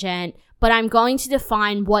tangent, but I'm going to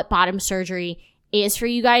define what bottom surgery is for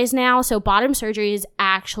you guys now. So bottom surgery is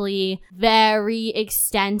actually very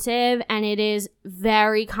extensive, and it is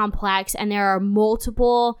very complex, and there are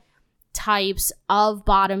multiple types of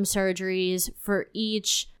bottom surgeries for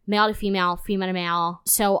each male to female, female to male.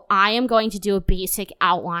 So I am going to do a basic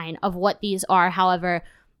outline of what these are. However,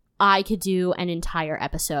 I could do an entire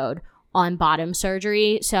episode on bottom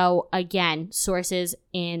surgery. So again, sources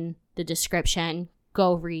in the description.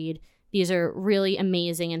 Go read. These are really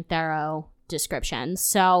amazing and thorough descriptions.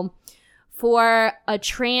 So for a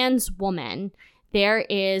trans woman, there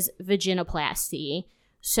is vaginoplasty.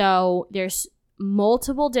 So there's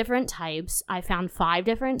multiple different types. I found 5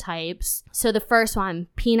 different types. So the first one,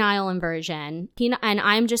 penile inversion. And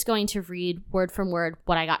I'm just going to read word from word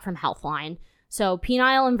what I got from Healthline. So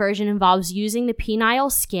penile inversion involves using the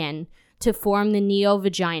penile skin to form the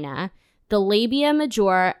neovagina. The labia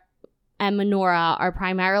majora and minora are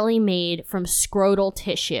primarily made from scrotal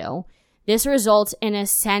tissue. This results in a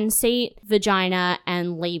sensate vagina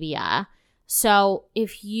and labia. So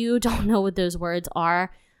if you don't know what those words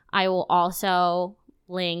are, I will also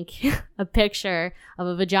link a picture of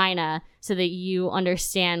a vagina so that you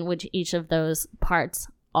understand which each of those parts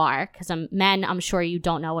are. Because I'm sure you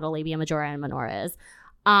don't know what a labia majora and minora is.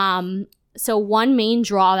 So one main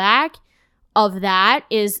drawback of that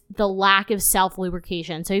is the lack of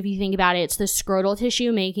self-lubrication. So if you think about it, it's the scrotal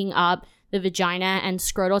tissue making up the vagina, and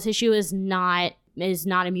scrotal tissue is not a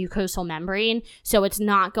mucosal membrane, so it's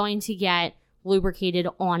not going to get lubricated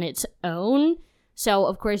on its own. So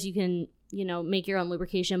of course you can, make your own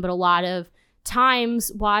lubrication, but a lot of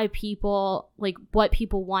times what people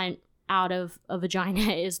want out of a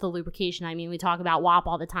vagina is the lubrication. I mean, we talk about WAP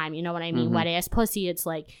all the time. You know what I mean? Mm-hmm. Wet ass pussy. It's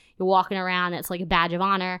like you're walking around. It's like a badge of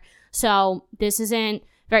honor. So this isn't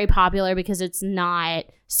very popular because it's not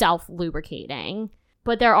self-lubricating.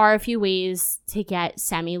 But there are a few ways to get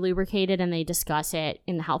semi-lubricated, and they discuss it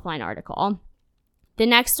in the Healthline article. The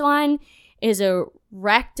next one is a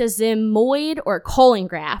rectosigmoid or colon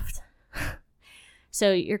graft.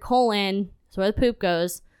 So your colon is where the poop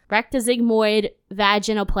goes. Rectosigmoid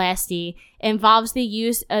vaginoplasty involves the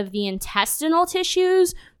use of the intestinal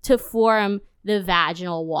tissues to form the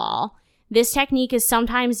vaginal wall. This technique is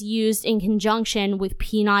sometimes used in conjunction with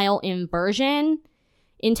penile inversion.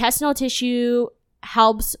 Intestinal tissue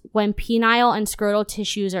helps when penile and scrotal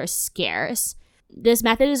tissues are scarce. This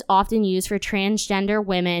method is often used for transgender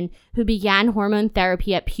women who began hormone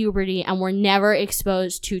therapy at puberty and were never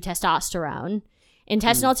exposed to testosterone.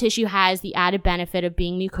 Intestinal tissue has the added benefit of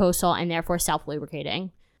being mucosal and therefore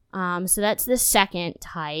self-lubricating. So that's the second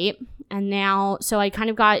type. And now, so I kind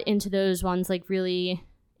of got into those ones like really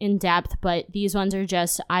in depth, but these ones are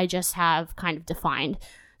I just have kind of defined.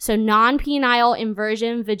 So non-penile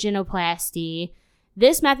inversion vaginoplasty.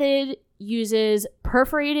 This method uses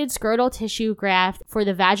perforated scrotal tissue graft for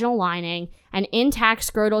the vaginal lining and intact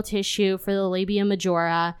scrotal tissue for the labia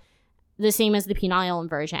majora, the same as the penile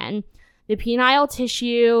inversion. The penile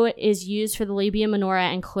tissue is used for the labia minora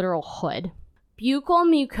and clitoral hood. Buccal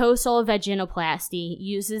mucosal vaginoplasty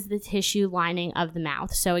uses the tissue lining of the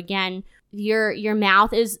mouth. So again, your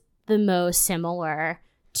mouth is the most similar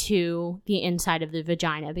to the inside of the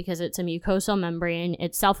vagina because it's a mucosal membrane.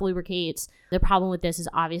 It self-lubricates. The problem with this is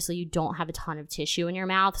obviously you don't have a ton of tissue in your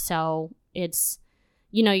mouth, so it's,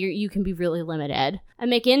 you can be really limited. A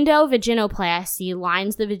McIndo-vaginoplasty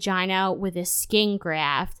lines the vagina with a skin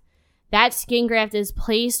graft. That skin graft is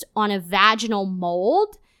placed on a vaginal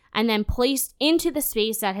mold and then placed into the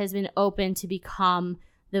space that has been opened to become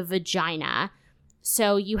the vagina.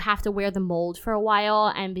 So you have to wear the mold for a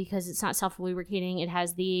while, and because it's not self-lubricating, it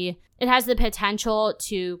has the potential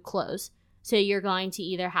to close. So you're going to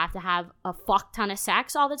either have to have a fuck ton of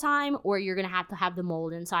sex all the time, or you're going to have the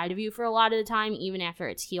mold inside of you for a lot of the time, even after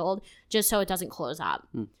it's healed, just so it doesn't close up.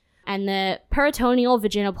 And the peritoneal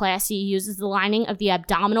vaginoplasty uses the lining of the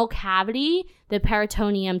abdominal cavity, the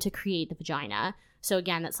peritoneum, to create the vagina. So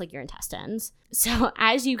again, that's like your intestines. So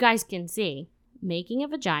as you guys can see, making a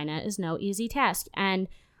vagina is no easy task. And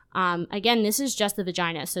again, this is just the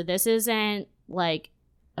vagina. So this isn't like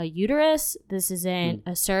a uterus. This isn't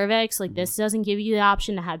a cervix. Like this doesn't give you the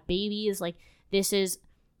option to have babies. Like this is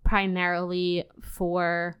primarily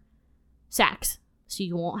for sex. So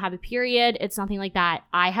you won't have a period. It's something like that.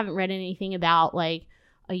 I haven't read anything about like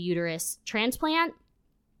a uterus transplant.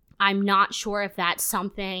 I'm not sure if that's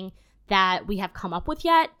something that we have come up with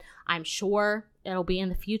yet. I'm sure it'll be in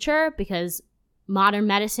the future because modern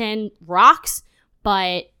medicine rocks,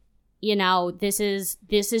 but this is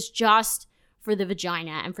just for the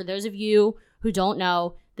vagina. And for those of you who don't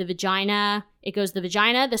know, the vagina, it goes the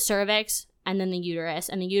vagina, the cervix, and then the uterus.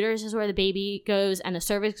 And the uterus is where the baby goes, and the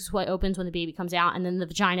cervix is what opens when the baby comes out, and then the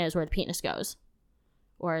vagina is where the penis goes,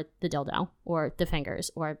 or the dildo, or the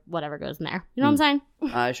fingers, or whatever goes in there. You know what I'm saying?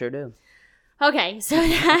 I sure do. Okay, so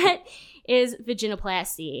that is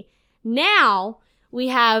vaginoplasty. Now we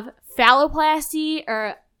have phalloplasty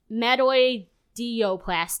or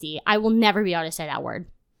metoidioplasty. I will never be able to say that word.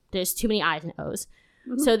 There's too many I's and O's.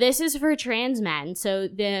 So this is for trans men. So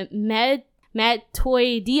the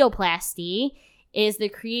metoidioplasty is the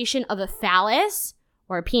creation of a phallus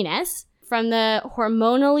or a penis from the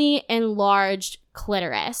hormonally enlarged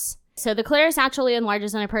clitoris. So the clitoris naturally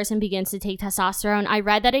enlarges when a person begins to take testosterone. I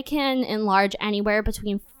read that it can enlarge anywhere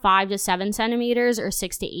between 5 to 7 centimeters or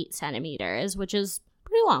 6 to 8 centimeters, which is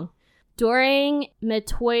pretty long. During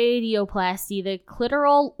metoidioplasty, the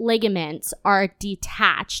clitoral ligaments are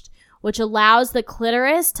detached, which allows the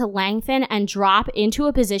clitoris to lengthen and drop into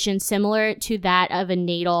a position similar to that of a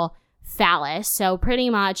natal phallus. So pretty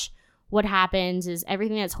much what happens is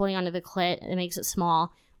everything that's holding onto the clit, it makes it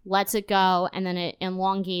small, lets it go, and then it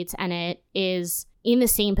elongates, and it is in the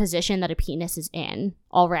same position that a penis is in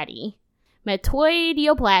already.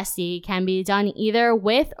 Metoidioplasty can be done either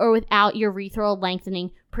with or without urethral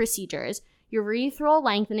lengthening procedures. Urethral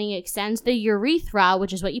lengthening extends the urethra,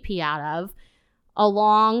 which is what you pee out of,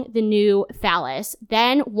 along the new phallus.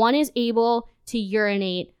 Then one is able to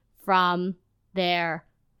urinate from their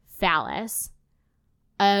phallus.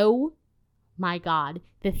 Oh my God.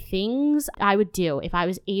 The things I would do if I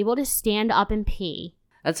was able to stand up and pee.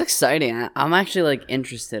 That's exciting. I'm actually like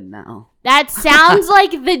interested now. That sounds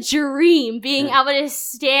like the dream, being able to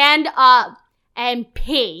stand up and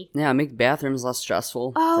pee. Yeah, make bathrooms less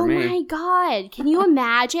stressful Oh for me. my God. Can you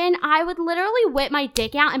imagine? I would literally whip my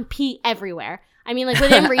dick out and pee everywhere. I mean, like,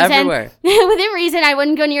 within reason. Everywhere. Within reason, I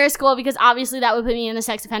wouldn't go near a school because obviously that would put me in the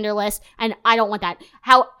sex offender list, and I don't want that.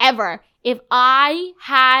 However, if I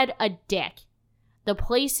had a dick, the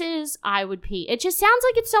places I would pee, it just sounds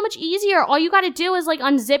like it's so much easier. All you got to do is like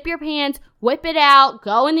unzip your pants, whip it out,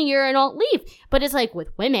 go in the urinal, leave. But it's like with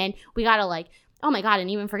women, we got to like, oh my God, and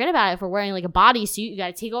even forget about it. If we're wearing like a bodysuit, you got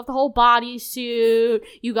to take off the whole bodysuit.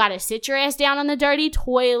 You got to sit your ass down on the dirty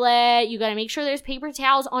toilet. You got to make sure there's paper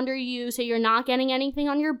towels under you so you're not getting anything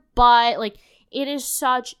on your butt. Like, it is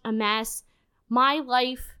such a mess. My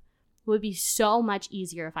life would be so much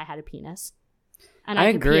easier if I had a penis. And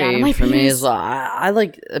I could pee out of agree. my For me penis. as well, I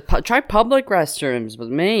like try public restrooms. With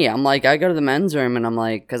me, I'm like, I go to the men's room, and I'm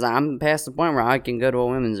like, because I'm past the point where I can go to a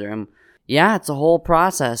women's room. Yeah, it's a whole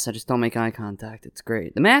process. I just don't make eye contact. It's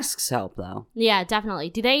great. The masks help, though. Yeah, definitely.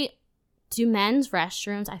 Do men's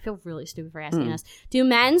restrooms, I feel really stupid for asking this. Do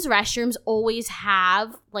men's restrooms always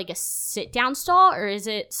have like a sit down stall, or is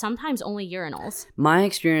it sometimes only urinals? My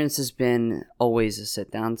experience has been always a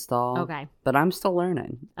sit-down stall. Okay. But I'm still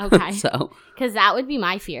learning. Okay. So Because that would be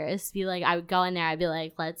my fear, is to be like, I would go in there, I'd be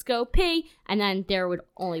like, let's go pee, and then there would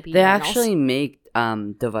only be they urinals. actually make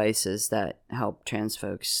devices that help trans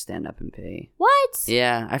folks stand up and pee. What?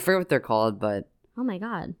 Yeah, I forget what they're called, but Oh my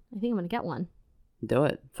God. I think I'm going to get one. do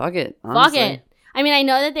it. Fuck it. Fuck Honestly. it. I mean, I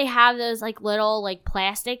know that they have those like little like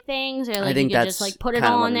plastic things, or like you think could that's just like put it kinda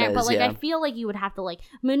on what it there. But is, like yeah. I feel like you would have to like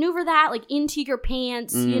maneuver that like into your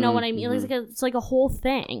pants. You know what I mean? It's like a whole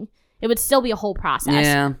thing. It would still be a whole process.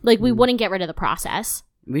 Yeah. Like we wouldn't get rid of the process.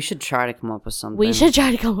 We should try to come up with something. We should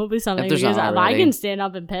try to come up with something, If there's because not if I already. can stand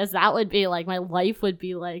up and piss, that would be like my life would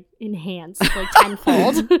be like enhanced like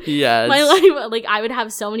tenfold. Yes. My life, like I would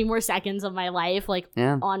have so many more seconds of my life like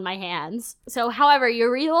Yeah. on my hands. So, however,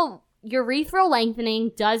 urethral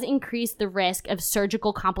lengthening does increase the risk of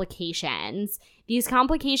surgical complications. These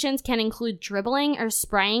complications can include dribbling or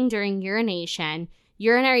spraying during urination,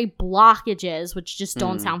 urinary blockages, which just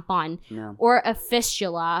don't sound fun, No. or a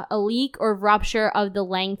fistula, a leak or rupture of the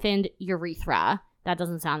lengthened urethra. That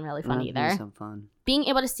doesn't sound really fun either. That's so fun. Being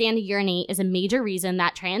able to stand to urinate is a major reason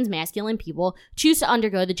that trans masculine people choose to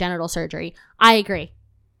undergo the genital surgery. I agree.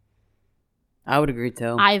 I would agree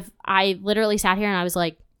too. I literally sat here and I was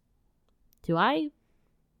like, do I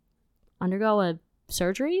undergo a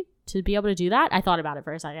surgery to be able to do that? I thought about it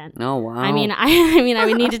for a second. Oh wow. I mean, I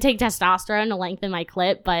would need to take testosterone to lengthen my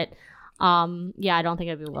clit, but yeah, I don't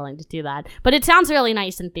think I'd be willing to do that. But it sounds really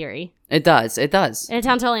nice in theory. it does. It does. It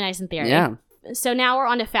sounds really nice in theory. Yeah. So now we're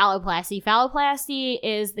on to phalloplasty. Phalloplasty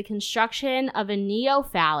is the construction of a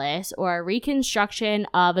neophallus, or a reconstruction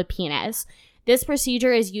of a penis. This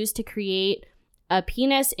procedure is used to create a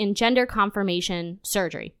penis in gender confirmation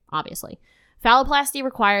surgery, obviously. Phalloplasty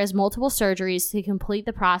requires multiple surgeries to complete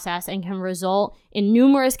the process and can result in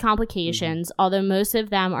numerous complications, although most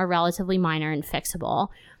of them are relatively minor and fixable.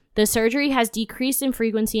 The surgery has decreased in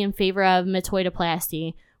frequency in favor of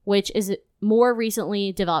metoidoplasty, which is a more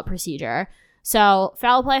recently developed procedure. So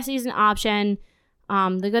phalloplasty is an option.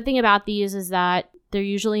 The good thing about these is that they're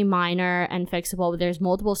usually minor and fixable, but there's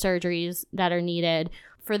multiple surgeries that are needed.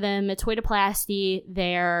 For the metoidoplasty,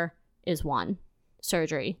 there is one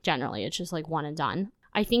surgery. Generally, it's just like one and done.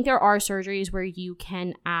 I think there are surgeries where you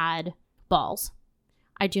can add balls.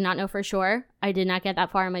 I do not know for sure. I did not get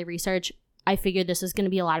that far in my research. I figured this was going to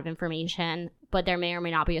be a lot of information, but there may or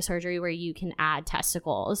may not be a surgery where you can add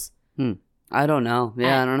testicles. I don't know.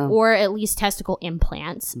 Yeah, I don't know. Or at least testicle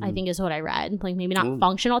implants, I think is what I read. Like maybe not Ooh.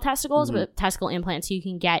 functional testicles, but testicle implants, so you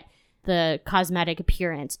can get the cosmetic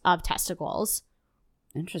appearance of testicles.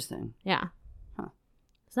 Interesting. Yeah. Huh.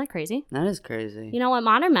 Isn't that crazy? That is crazy. You know what?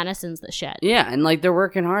 Modern medicine's the shit. Yeah, and like they're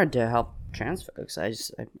working hard to help trans folks. I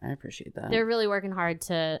appreciate that. They're really working hard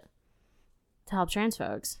to help trans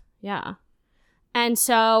folks. Yeah. And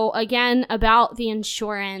so again, about the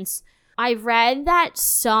insurance, I read that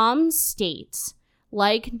some states,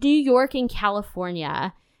 like New York and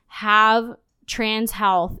California, have trans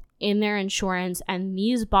health in their insurance, and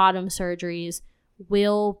these bottom surgeries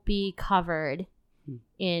will be covered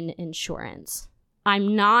in insurance.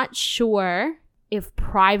 I'm not sure if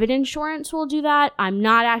private insurance will do that. I'm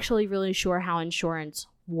not actually really sure how insurance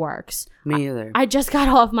works. Me either. I just got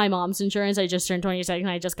off my mom's insurance. I just turned 26 and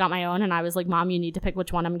I just got my own, and I was like, Mom, you need to pick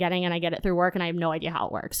which one I'm getting, and I get it through work, and I have no idea how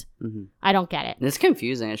it works. Mm-hmm. I don't get it. It's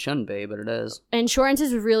confusing. It shouldn't be, but it is. Insurance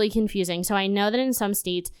is really confusing. So I know that in some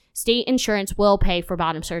states, state insurance will pay for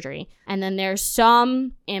bottom surgery. And then there's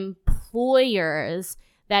some employers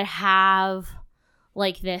that have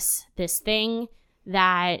like this thing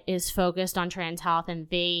that is focused on trans health, and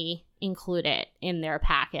they include it in their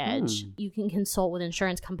package. You can consult with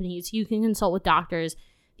insurance companies. You can consult with doctors.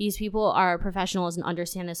 These people are professionals and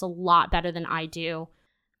understand this a lot better than I do.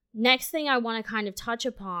 Next thing I want to kind of touch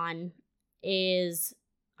upon is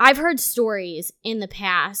I've heard stories in the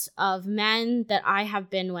past of men that I have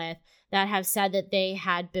been with that have said that they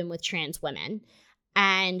had been with trans women.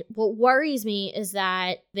 And what worries me is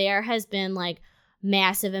that there has been like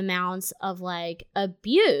massive amounts of like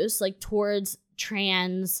abuse like towards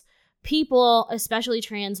trans people, especially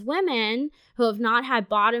trans women who have not had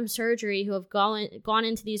bottom surgery, who have gone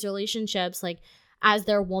into these relationships like as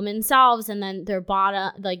their woman selves, and then their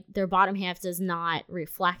bottom half does not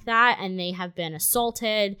reflect that, and they have been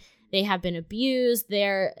assaulted, they have been abused.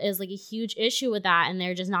 There is like a huge issue with that, and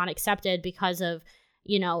they're just not accepted because of,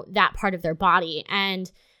 you know, that part of their body.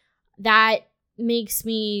 And that makes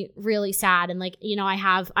me really sad. And like, you know, I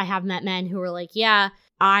have met men who were like, yeah,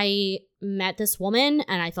 I met this woman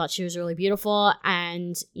and I thought she was really beautiful,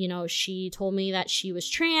 and you know, she told me that she was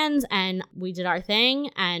trans, and we did our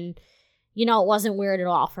thing, and you know, it wasn't weird at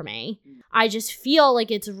all for me. I just feel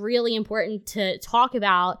like it's really important to talk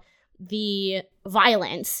about the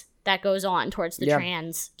violence that goes on towards the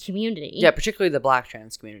trans community. Yeah, particularly the Black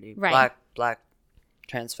trans community. Right. Black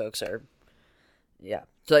trans folks are, yeah.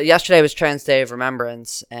 So yesterday was Trans Day of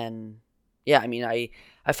Remembrance, and yeah, I mean, I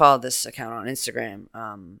followed this account on Instagram,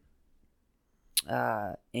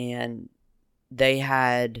 and they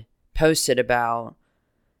had posted about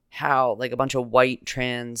how like a bunch of white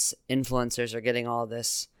trans influencers are getting all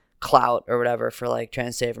this clout or whatever for like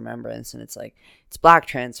Trans Day of Remembrance, and it's like it's Black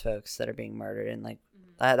trans folks that are being murdered, and like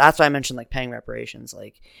that's why I mentioned like paying reparations,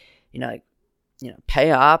 like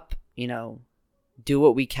pay up, do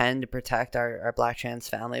what we can to protect our Black trans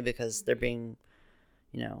family, because they're being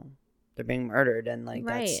murdered, and like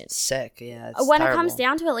that's sick. Yeah, it's when terrible. It comes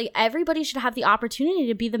down to it, like everybody should have the opportunity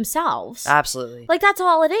to be themselves. Absolutely. Like that's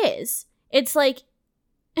all it is. It's like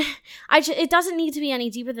it doesn't need to be any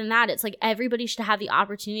deeper than that. It's like everybody should have the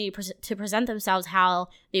opportunity to present themselves how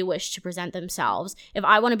they wish to present themselves. If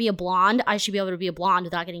I want to be a blonde, I should be able to be a blonde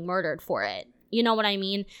without getting murdered for it. You know what I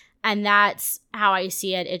mean? And that's how I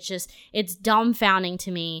see it. It's dumbfounding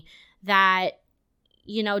to me that,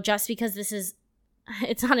 just because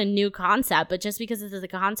it's not a new concept, but just because this is a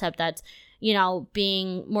concept that's,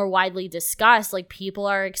 being more widely discussed, like people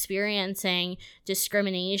are experiencing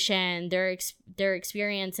discrimination. They're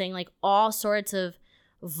experiencing like all sorts of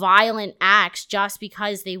violent acts just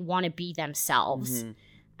because they want to be themselves. Mm-hmm.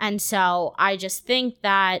 And so I just think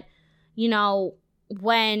that,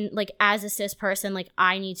 when like as a cis person, like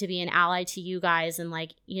I need to be an ally to you guys. And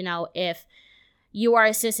like, if you are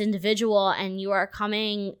a cis individual and you are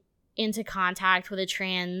coming into contact with a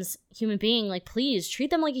trans human being, like please treat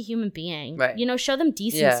them like a human being. Right. Show them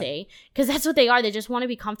decency, because that's what they are. They just want to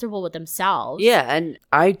be comfortable with themselves. Yeah, and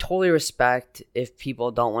I totally respect if people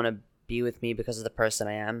don't want to be with me because of the person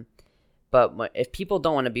I am. But if people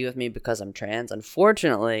don't want to be with me because I'm trans,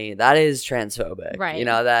 unfortunately, that is transphobic. Right.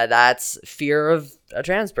 That's fear of a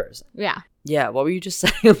trans person. Yeah. Yeah, what were you just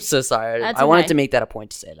saying? I'm so sorry. I wanted to make that a point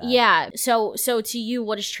to say that. Yeah. So to you,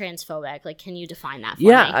 what is transphobic? Like, can you define that for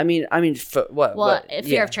me? I mean, what? Well,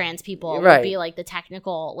 fear of trans people would be like the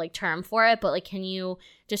technical like term for it. But like, can you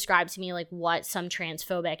describe to me like what some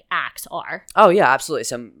transphobic acts are? Oh yeah, absolutely.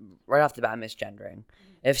 So right off the bat, misgendering.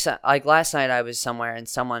 If like last night I was somewhere and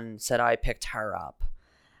someone said I picked her up,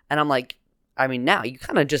 and I'm like, I mean, now you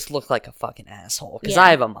kind of just look like a fucking asshole because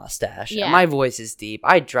I have a mustache. Yeah. And my voice is deep.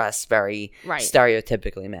 I dress very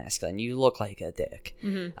stereotypically masculine. You look like a dick.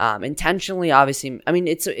 Mm-hmm. Intentionally, obviously. I mean,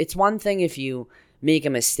 it's one thing if you make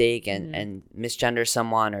a mistake and misgender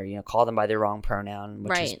someone, or call them by their wrong pronoun,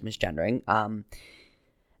 which is misgendering.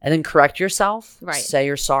 And then correct yourself, say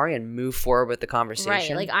you're sorry, and move forward with the conversation.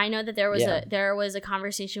 Right. Like, I know that there was a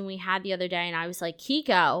conversation we had the other day, and I was like,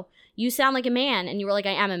 Kiko, you sound like a man. And you were like,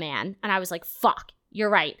 I am a man. And I was like, fuck, you're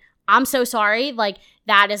right. I'm so sorry. Like,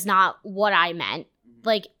 that is not what I meant.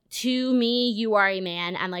 Like, to me, you are a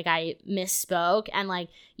man, and, like, I misspoke. And, like,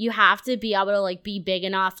 you have to be able to, like, be big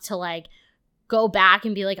enough to, like, go back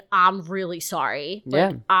and be like, I'm really sorry.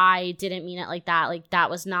 Like, I didn't mean it like that. Like, that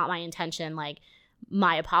was not my intention. Like,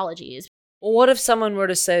 my apologies. Well, what if someone were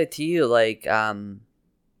to say to you, like,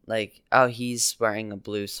 oh, he's wearing a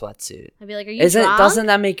blue sweatsuit? I'd be like, are you drunk? Doesn't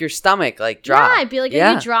that make your stomach, like, drop? Yeah, I'd be like,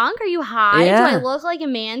 are you drunk? Are you high? Yeah. Do I look like a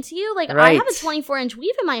man to you? Like, Right. I have a 24-inch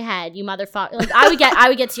weave in my head, you motherfucker. Like, I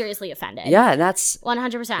would get seriously offended. Yeah, and that's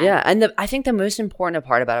 100%. Yeah, and I think the most important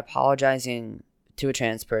part about apologizing to a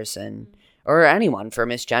trans person or anyone for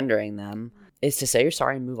misgendering them is to say you're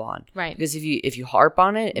sorry and move on. Right. Because if you harp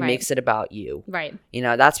on it, it Right. makes it about you. Right. You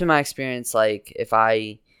know, that's been my experience. Like, if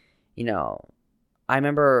I, you know, I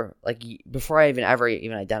remember, like, before I ever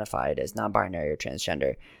identified as non-binary or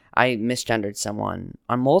transgender, I misgendered someone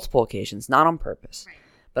on multiple occasions, not on purpose. Right.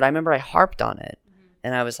 But I remember I harped on it.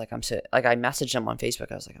 And I was like, I messaged them on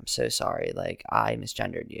Facebook. I was like, I'm so sorry. Like, I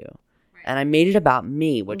misgendered you. Right. And I made it about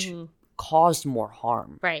me, which caused more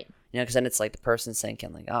harm. Right. You know, because then it's like the person's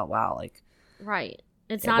thinking, like, oh, wow, like. Right.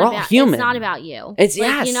 It's Yeah, not we're all about human. It's not about you. It's like,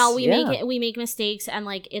 yes, you know, yeah. we make mistakes, and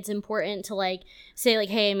like it's important to like say like,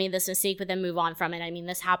 hey, I made this mistake, but then move on from it. I mean,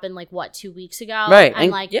 this happened like 2 weeks ago, Right?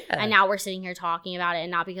 And like, and now we're sitting here talking about it,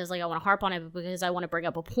 and not because like I want to harp on it, but because I want to bring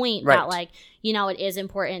up a point Right. that like, you know, it is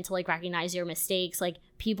important to like recognize your mistakes. Like,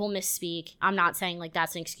 people misspeak. I'm not saying like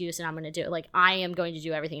that's an excuse, and I'm going to do it. Like, I am going to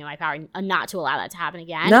do everything in my power not to allow that to happen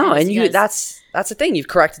again. No, and you that's the thing. You've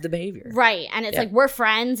corrected the behavior, right? And it's like we're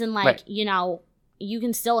friends, and like Right. you know. You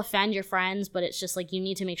can still offend your friends, but it's just like you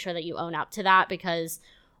need to make sure that you own up to that, because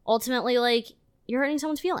ultimately, like, you're hurting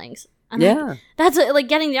someone's feelings. And like, that's like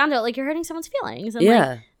getting down to it. Like, you're hurting someone's feelings, and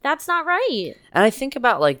like that's not right. And I think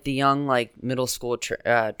about like the young, like middle school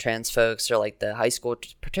trans folks, or like the high school,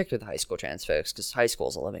 particularly the high school trans folks, because high school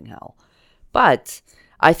is a living hell. But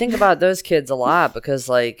I think about those kids a lot because,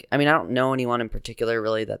 like, I mean, I don't know anyone in particular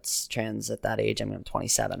really that's trans at that age. I mean, I'm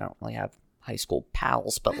 27. I don't really have high school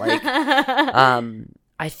pals, but like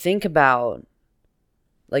I think about,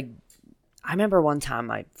 like, I remember one time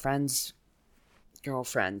my friend's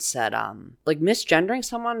girlfriend said like misgendering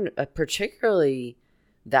someone particularly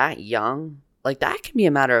that young, like, that can be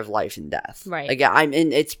a matter of life and death, right? Like,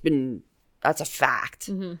 that's a fact.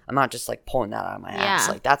 I'm not just like pulling that out of my ass.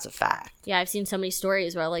 Like, that's a fact. Yeah, I've seen so many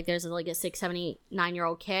stories where like there's like a 6, 7, 8,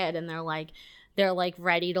 9-year-old kid, and they're like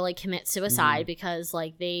ready to like commit suicide because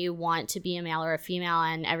like they want to be a male or a female,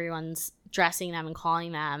 and everyone's dressing them and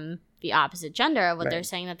calling them the opposite gender of what they're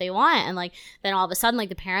saying that they want. And like then all of a sudden, like,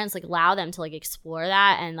 the parents like allow them to like explore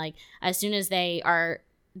that, and like as soon as they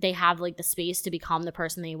have like the space to become the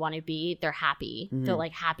person they want to be, they're happy. They're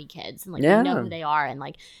like happy kids, and like they know who they are, and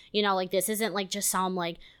like, you know, like this isn't like just some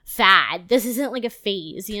like fad. This isn't like a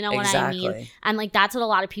phase, you know what I mean? And like that's what a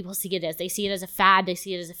lot of people see it as. They see it as a fad, they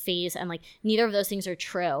see it as a phase, and like neither of those things are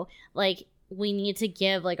true. Like, we need to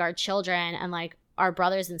give like our children and like our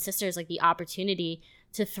brothers and sisters like the opportunity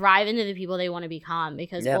to thrive into the people they want to become,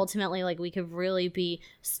 because ultimately, like, we could really be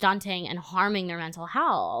stunting and harming their mental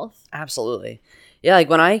health. Absolutely. Yeah, like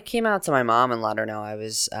when I came out to my mom and let her know I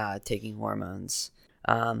was taking hormones,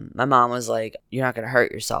 my mom was like, "You're not going to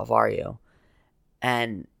hurt yourself, are you?"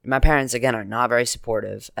 And my parents, again, are not very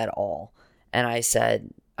supportive at all. And I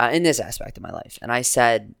said, in this aspect of my life, and I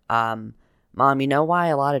said, "Mom, you know why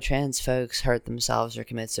a lot of trans folks hurt themselves or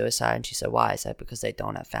commit suicide?" And she said, "Why?" I said, "Because they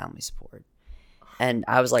don't have family support." And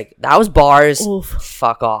I was like, that was bars. Oof.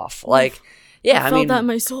 Fuck off. Oof. Like, yeah, I felt that in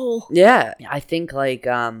my soul. Yeah. I think like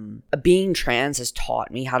being trans has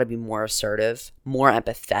taught me how to be more assertive, more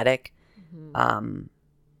empathetic,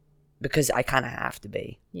 because I kind of have to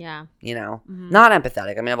be. Yeah. You know, not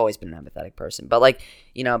empathetic. I mean, I've always been an empathetic person, but like,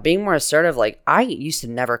 you know, being more assertive, like, I used to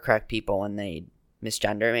never correct people when they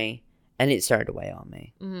misgender me, and it started to weigh on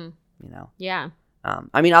me, you know? Yeah.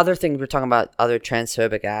 I mean, other things, we're talking about other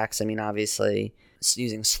transphobic acts. I mean, obviously,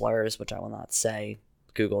 using slurs, which I will not say.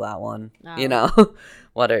 Google that one. Oh. You know,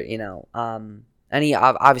 what are, you know, any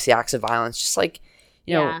obviously acts of violence, just like,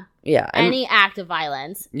 you know, any act of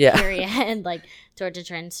violence, period, like, towards a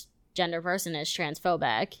transgender person is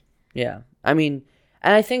transphobic. Yeah. I mean,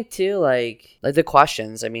 and I think too, like the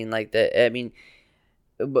questions, I mean,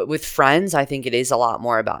 with friends, I think it is a lot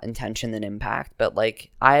more about intention than impact. But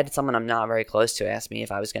like, I had someone I'm not very close to ask me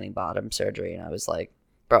if I was getting bottom surgery, and I was like,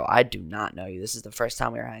 bro, I do not know you. This is the first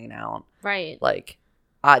time we were hanging out. Right. Like,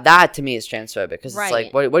 that to me is transphobic, because it's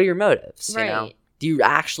like, what are your motives? You know? Do you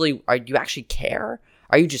actually care?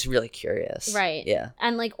 are you just really curious? Right. Yeah.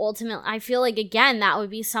 And like ultimately, I feel like again that would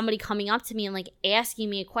be somebody coming up to me and like asking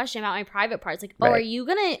me a question about my private parts. Like, oh, Right. are you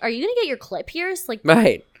gonna get your clip pierced? Like,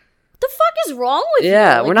 Right. what the fuck is wrong with you?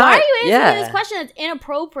 Yeah, Like, we're not. why are you asking yeah. me this question that's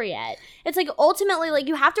inappropriate? It's like ultimately, like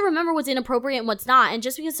you have to remember what's inappropriate and what's not. And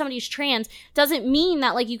just because somebody's trans doesn't mean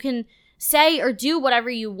that like you can say or do whatever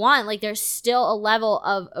you want. Like there's still a level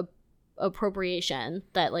of appropriation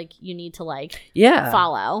that like you need to like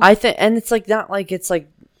follow. I think, and it's like not like it's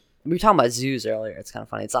like we were talking about zoos earlier. It's kind of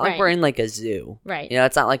funny. It's not like Right. we're in like a zoo, Right. You know,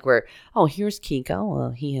 it's not like we're here's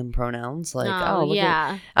Kiko, he him pronouns. Like look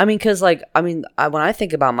yeah. I mean, because like when I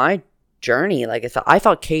think about my journey, like I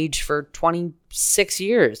felt caged for 26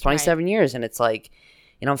 years, 27 years, and it's like,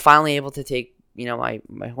 you know, I'm finally able to take, you know,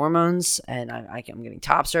 my hormones, and I'm getting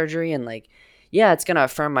top surgery, and like, yeah, it's gonna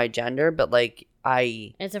affirm my gender, but like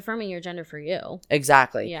it's affirming your gender for you.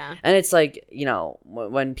 Exactly. Yeah. And it's like, you know,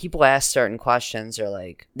 when people ask certain questions, they're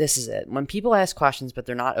like, this is it. When people ask questions, but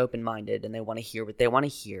they're not open-minded and they want to hear what they want to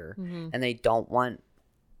hear, and they don't want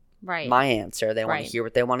my answer, they want to hear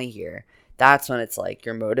what they want to hear. That's when it's like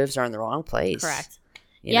your motives are in the wrong place. Correct.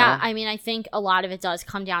 You know? I mean, I think a lot of it does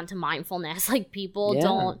come down to mindfulness. Like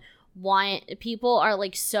people people are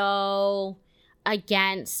like so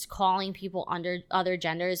against calling people under other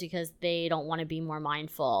genders because they don't want to be more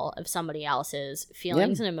mindful of somebody else's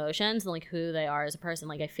feelings and emotions and like who they are as a person.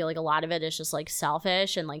 Like I feel like a lot of it is just like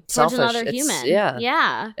selfish and like towards another human.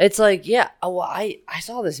 Yeah. It's like, I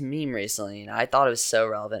saw this meme recently and I thought it was so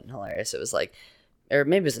relevant and hilarious. It was like, or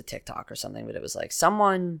maybe it was a TikTok or something, but it was like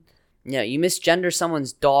someone, you know, you misgender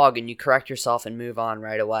someone's dog and you correct yourself and move on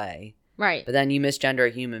right away. Right. But then you misgender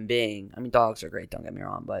a human being. I mean, dogs are great, don't get me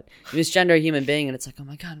wrong, but you misgender a human being and it's like, oh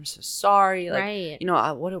my God, I'm so sorry. Like, you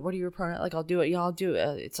know, what are your pronouns? Like, I'll do it. Yeah, I'll do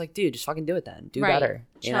it. It's like, dude, just fucking do it then. Do better.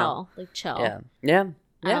 Chill. You know? Like, chill. Yeah. And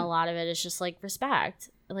a lot of it is just like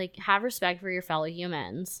respect. Like, have respect for your fellow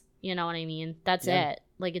humans. You know what I mean? That's it.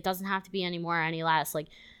 Like, it doesn't have to be any more or any less. Like,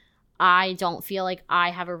 I don't feel like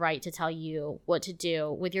I have a right to tell you what to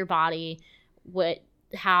do with your body,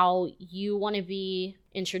 how you want to be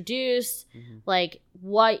introduced, like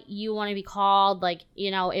what you want to be called. Like, you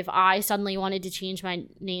know, if I suddenly wanted to change my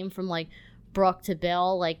name from like Brooke to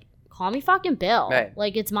Bill, like call me fucking Bill. Right.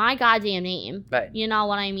 Like it's my goddamn name. Right. You know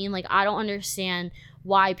what I mean? Like I don't understand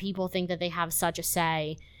why people think that they have such a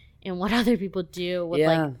say in what other people do with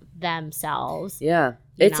like themselves. Yeah.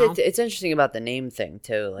 It's interesting about the name thing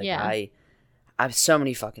too. Like I have so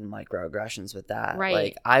many fucking microaggressions with that. Right.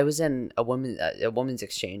 Like I was in a woman's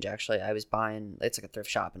exchange actually. I was buying, it's like a thrift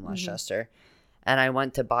shop in Westchester, and I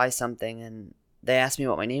went to buy something and they asked me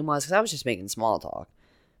what my name was because I was just making small talk.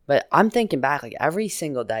 But I'm thinking back, like every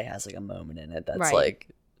single day has like a moment in it that's like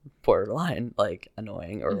borderline like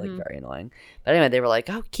annoying or like very annoying. But anyway, they were like,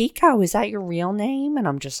 "Oh, Kiko, is that your real name?" And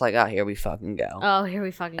I'm just like, "Oh, here we fucking go." Oh, here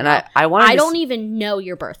we fucking and go. I don't even know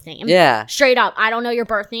your birth name. Yeah. Straight up, I don't know your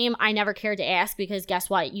birth name. I never cared to ask because guess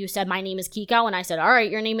what? You said my name is Kiko, and I said, all right,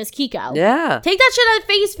 your name is Kiko. Yeah. Take that shit at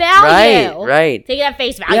face value. Right. Take it at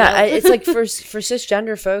face value. Yeah, it's like for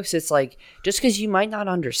cisgender folks, it's like just because you might not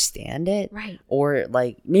understand it, right? Or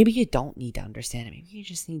like maybe you don't need to understand it. Maybe you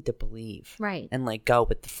just need to believe, right? And like go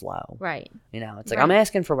with the flow, right? You know, it's like I'm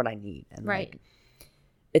asking for what I need, and right. Like,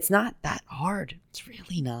 it's not that hard. It's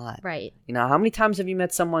really not. Right. You know, how many times have you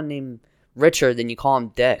met someone named Richard and you call him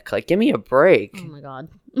Dick? Like, give me a break. Oh my God.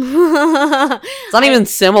 It's not even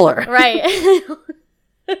similar. Right.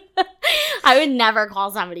 I would never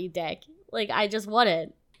call somebody Dick. Like, I just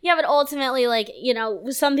wouldn't. Yeah, but ultimately, like, you know,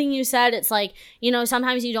 something you said, it's like, you know,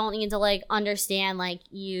 sometimes you don't need to, like, understand, like,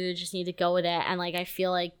 you just need to go with it. And, like, I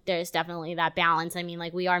feel like there's definitely that balance. I mean,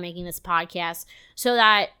 like, we are making this podcast so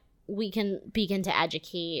that we can begin to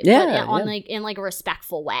educate like in like a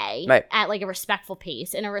respectful way, right? At like a respectful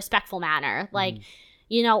pace, in a respectful manner. Like,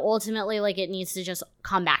 you know, ultimately, like it needs to just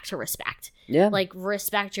come back to respect. Yeah. Like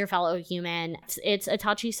respect your fellow human. It's a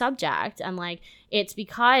touchy subject. And like, it's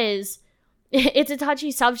because it's a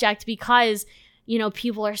touchy subject because, you know,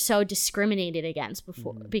 people are so discriminated against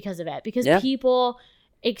because of it, because people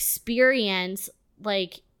experience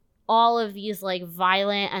like all of these like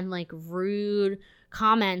violent and like rude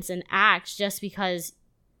comments and acts just because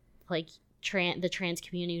like the trans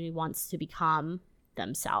community wants to become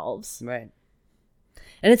themselves, right?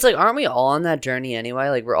 And it's like, aren't we all on that journey anyway?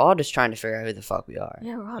 Like we're all just trying to figure out who the fuck we are.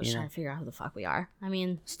 Yeah, we're all just trying to figure out who the fuck we are. I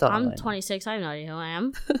mean, I'm 26. I have no idea who I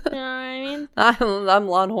am. You know what I mean? I'm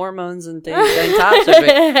on hormones and things. And top surgery.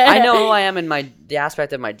 I know who I am in the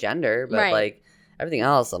aspect of my gender, but like everything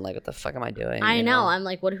else, I'm like, what the fuck am I doing? I know. I'm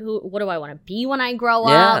like, what do I want to be when I grow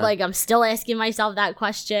Yeah. up? Like, I'm still asking myself that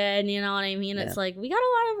question. You know what I mean? Yeah. It's like, we got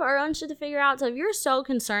a lot of our own shit to figure out. So if you're so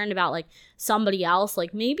concerned about like somebody else,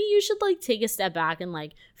 like maybe you should like take a step back and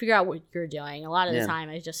like figure out what you're doing. A lot of the time,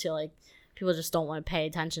 I just feel like people just don't want to pay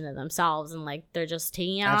attention to themselves and like they're just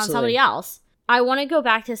taking it out on somebody else. I want to go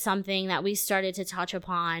back to something that we started to touch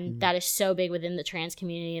upon that is so big within the trans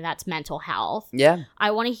community, and that's mental health. Yeah.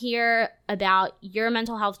 I want to hear about your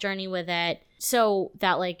mental health journey with it so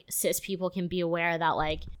that like cis people can be aware that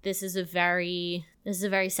like this is a very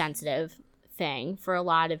sensitive thing for a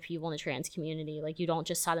lot of people in the trans community. Like you don't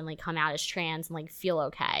just suddenly come out as trans and like feel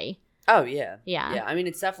okay. Oh, yeah. Yeah. Yeah. I mean,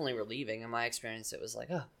 it's definitely relieving. In my experience, it was like,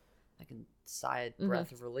 oh, I can sigh a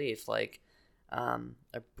breath of relief. Like, I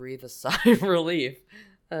breathe a sigh of relief.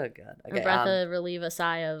 Oh, God. Okay, A breath of relief, a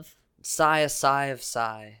sigh of... a sigh of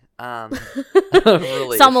sigh.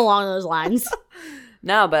 Relief. Some along those lines.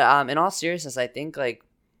 No, but in all seriousness, I think, like,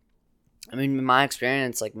 I mean, in my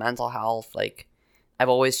experience, like, mental health, like, I've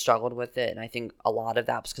always struggled with it. And I think a lot of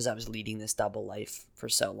that was because I was leading this double life for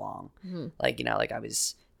so long. Mm-hmm. Like, you know, like, I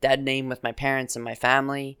was dead name with my parents and my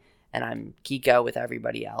family, and I'm Kiko with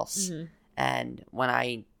everybody else. Mm-hmm. And when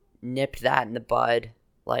I nipped that in the bud,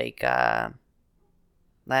 like,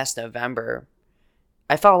 last November,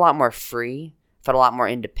 I felt a lot more free, felt a lot more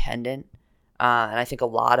independent. And I think a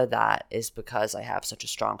lot of that is because I have such a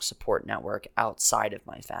strong support network outside of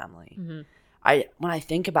my family. Mm-hmm. When I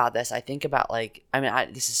think about this, I think about like, I mean,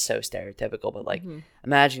 this is so stereotypical, but like,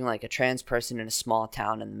 imagine like a trans person in a small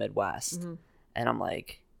town in the Midwest. Mm-hmm. And I'm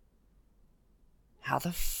like, how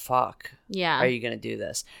the fuck are you going to do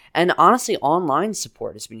this? And honestly, online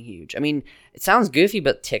support has been huge. I mean, it sounds goofy,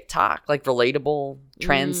 but TikTok, like relatable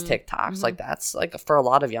trans TikToks, like that's like for a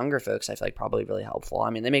lot of younger folks, I feel like probably really helpful.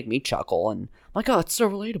 I mean, they make me chuckle and I'm like, oh, it's so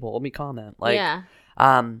relatable. Let me comment. Like,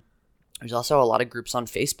 there's also a lot of groups on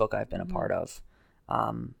Facebook I've been a part of.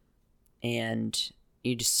 And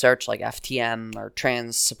you just search like FTM or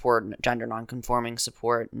trans support, gender nonconforming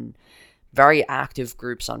support, and very active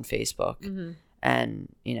groups on Facebook. Mm-hmm. And,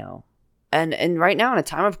 you know, and right now in a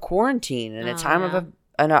time of quarantine and a time of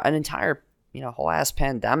an entire, you know, whole ass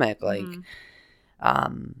pandemic, like,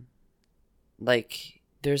 like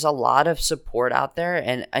there's a lot of support out there.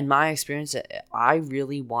 And in my experience, I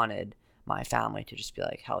really wanted my family to just be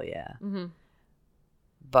like, hell yeah. Mm-hmm.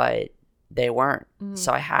 But they weren't. Mm-hmm.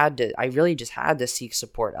 So I really just had to seek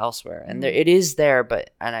support elsewhere. And it is there,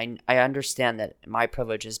 but, and I understand that my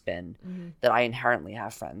privilege has been that I inherently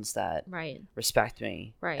have friends that respect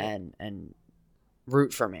me and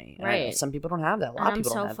root for me. Right. And some people don't have that. A lot of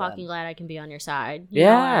people don't have that. I'm so fucking glad I can be on your side.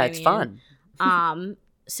 It's fun.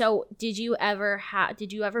 So did you ever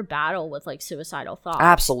battle with like suicidal thoughts?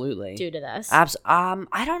 Absolutely. Due to this?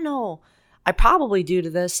 I don't know. I probably due to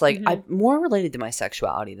this, like, I'm more related to my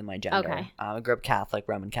sexuality than my gender. Okay. I grew up Catholic,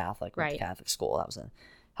 Roman Catholic, went to Catholic school. That was a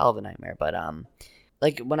hell of a nightmare. But,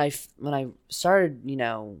 like, when I started, you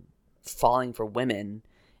know, falling for women,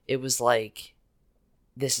 it was like,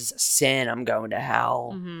 this is a sin. I'm going to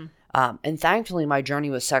hell. Mm-hmm. And thankfully, my journey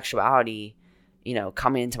with sexuality, you know,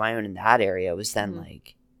 coming into my own in that area was then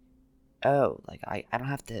like, oh, like, I don't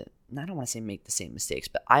have to, I don't want to say make the same mistakes,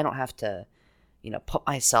 but I don't have to, you know, put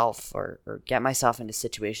myself or get myself into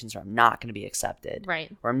situations where I'm not going to be accepted.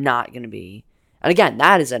 Right. Or I'm not going to be. And again,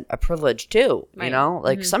 that is a privilege too, you know?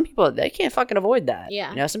 Like some people, they can't fucking avoid that. Yeah.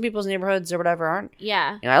 You know, some people's neighborhoods or whatever aren't.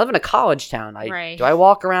 Yeah. You know, I live in a college town. Do I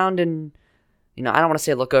walk around and, you know, I don't want to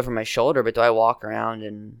say look over my shoulder, but do I walk around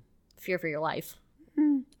and. Fear for your life.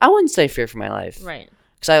 I wouldn't say fear for my life. Right.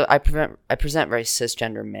 Because I present very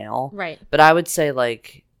cisgender male. Right. But I would say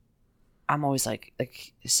like, I'm always like,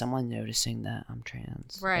 is someone noticing that I'm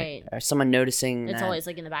trans? Right. Like, or someone noticing it's that? always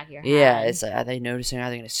like in the back of your head. Yeah. It's like, are they noticing? Are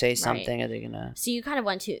they going to say something? Right. Are they going to? So you kind of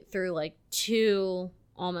went through like two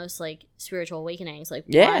almost like spiritual awakenings, like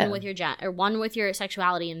one with your one with your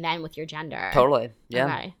sexuality and then with your gender. Totally. Yeah.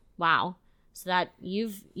 Okay. Wow. So that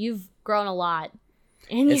you've grown a lot.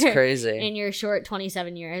 It's crazy. In your short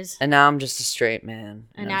 27 years. And now I'm just a straight man.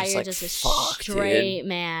 And now you're just a straight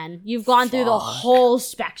man. You've gone through the whole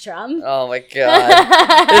spectrum. Oh my God.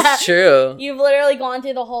 It's true. You've literally gone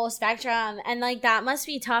through the whole spectrum. And like that must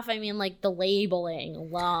be tough. I mean, like the labeling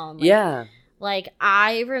alone. Like, yeah. Like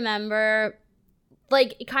I remember,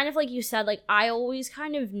 like kind of like you said, like I always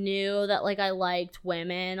kind of knew that like I liked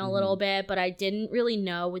women a little bit, but I didn't really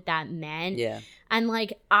know what that meant. Yeah. And,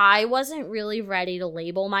 like, I wasn't really ready to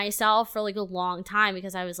label myself for, like, a long time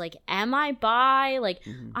because I was like, am I bi? Like,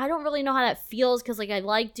 I don't really know how that feels because, like, I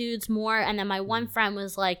like dudes more. And then my one friend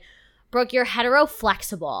was like, Brooke, you're hetero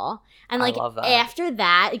flexible. And like I love that. after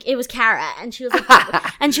that, it was Kara, and she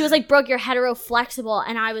was like, Brooke, you're hetero flexible.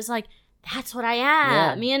 And I was like, that's what I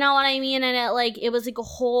am. Yeah. You know what I mean? And it was like a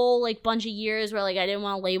whole like bunch of years where like I didn't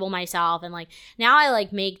want to label myself, and like now I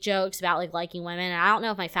like make jokes about like liking women, and I don't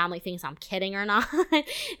know if my family thinks I'm kidding or not.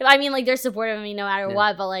 I mean, like they're supportive of me no matter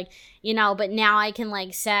what, but like, you know, but now I can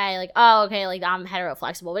like say like, oh, okay, like I'm hetero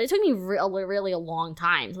flexible. But it took me really a long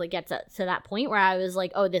time to like get to that point where I was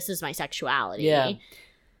like, oh, this is my sexuality. Yeah.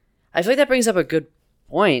 I feel like that brings up a good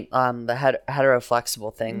point. The hetero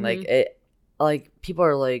flexible thing, like it, like people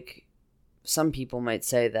are like, some people might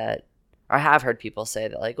say that, or I have heard people say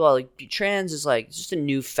that, like, well, like trans is like just a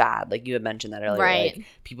new fad. Like you had mentioned that earlier, right? Like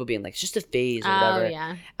people being like, it's just a phase or whatever. Oh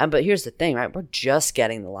yeah. But here's the thing, right? We're just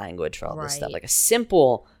getting the language for all this stuff. Right. Like a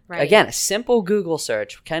simple, again, a simple Google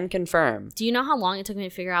search can confirm. Do you know how long it took me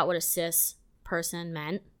to figure out what a cis person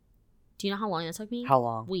meant? Do you know how long it took me? How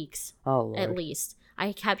long? Weeks. Oh, Lord. At least.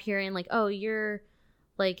 I kept hearing like, oh, you're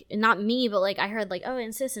like, not me, but like I heard like, oh,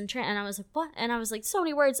 and cis and trans, and I was like, what? And I was like, so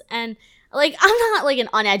many words, and like I'm not like an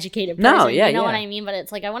uneducated person. No, yeah, you know yeah. what I mean? But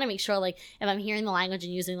it's like I want to make sure like if I'm hearing the language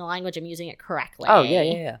and using the language, I'm using it correctly. Oh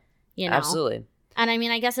yeah. You know? Absolutely. And I mean,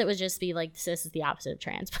 I guess it would just be like cis is the opposite of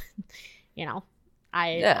trans, but you know,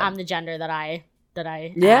 I'm the gender that I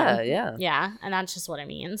Yeah. And that's just what it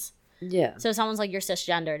means. Yeah. So if someone's like you're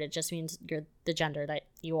cisgendered, it just means you're the gender that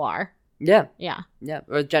you are. Yeah. Yeah. Yeah.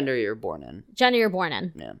 Or gender you're born in. Gender you're born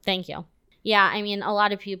in. Yeah. Thank you. Yeah, I mean, a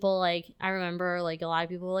lot of people, like, I remember, like, a lot of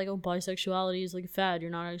people were like, oh, bisexuality is, like, a fad. You're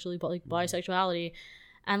not actually, like, bisexuality.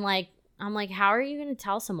 And, like, I'm like, how are you going to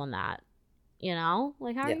tell someone that? You know?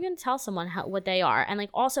 Like, how are you going to tell someone what they are? And, like,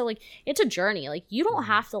 also, like, it's a journey. Like, you don't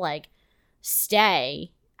have to, like,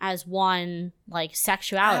 stay as one, like,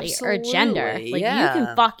 sexuality or gender. Like, you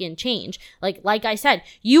can fucking change. Like I said,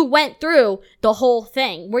 you went through the whole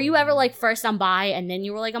thing. Were you ever, like, first I'm bi and then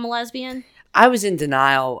you were like, I'm a lesbian? I was in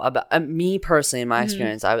denial about me personally in my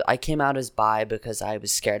experience. I came out as bi because I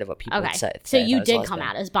was scared of what people would say. So you did come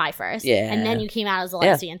out as bi first, and then you came out as a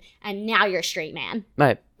lesbian, and now you're a straight man,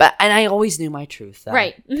 right? And I always knew my truth, though.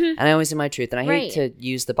 Right? And I always knew my truth, and I hate to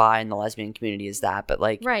use the bi and the lesbian community as that, but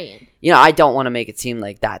like, you know, I don't want to make it seem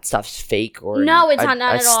like that stuff's fake or no, it's not a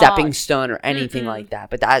at all stepping stone or anything like that.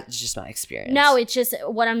 But that's just my experience. No, it's just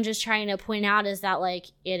what I'm just trying to point out is that like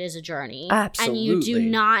it is a journey, absolutely, and you do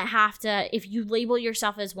not have to. If you label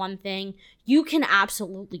yourself as one thing, you can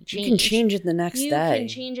absolutely change. You can change it the next day. You can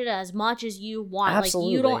change it as much as you want.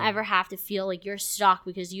 Absolutely. Like you don't ever have to feel like you're stuck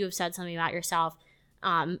because you have said something about yourself.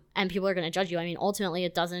 And people are going to judge you. I mean, ultimately,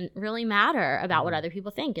 it doesn't really matter about what other people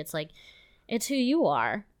think. It's like, it's who you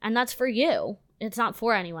are, and that's for you. It's not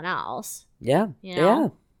for anyone else. Yeah. You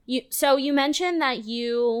know? Yeah. So you mentioned that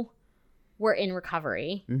you were in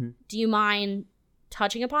recovery. Mm-hmm. Do you mind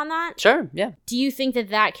touching upon that? Sure. Yeah. Do you think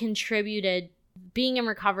that contributed? Being in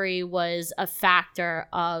recovery was a factor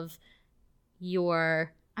of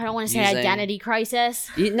your, I don't want to say identity crisis.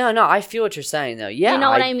 No, I feel what you're saying, though. Yeah. You know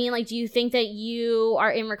what I mean? Like, do you think that you are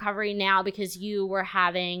in recovery now because you were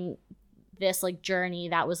having this, like, journey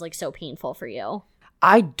that was, like, so painful for you?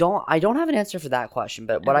 I don't have an answer for that question,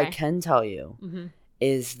 but what I can tell you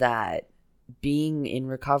is that being in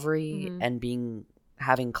recovery and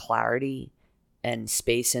having clarity and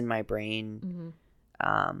space in my brain,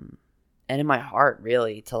 and in my heart,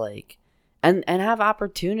 really, to, like, and have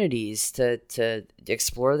opportunities to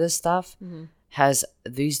explore this stuff has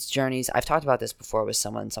these journeys. I've talked about this before with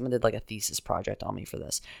someone did like a thesis project on me for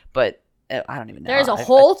this, but I don't even know. There's a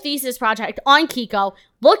whole thesis project on Kiko.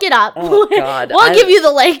 Look it up. Oh God. We'll give you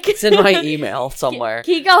the link. It's in my email somewhere.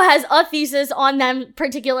 Kiko has a thesis on them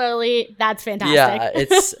particularly. That's fantastic. Yeah,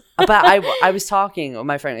 it's but I was talking with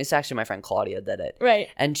my friend. It's actually my friend Claudia did it. Right.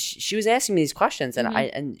 And she was asking me these questions, and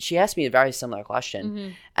and she asked me a very similar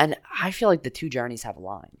question. And I feel like the two journeys have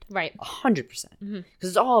aligned. Right. 100%. Because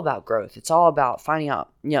it's all about growth. It's all about finding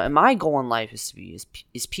out, you know, and my goal in life is to be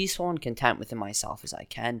as peaceful and content within myself as I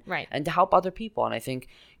can. Right. And to help other people. And I think,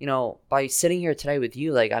 you know, by sitting here today with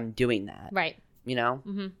you, like, I'm doing that. Right. You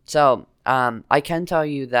know? So, I can tell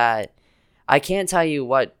you that I can't tell you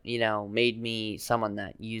what, you know, made me someone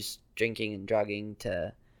that used drinking and drugging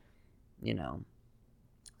to, you know,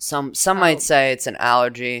 some might say it's an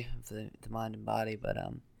allergy of the mind and body, but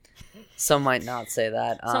some might not say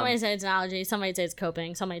that. Some might say it's an allergy. Some might say it's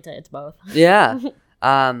coping. Some might say it's both. Yeah.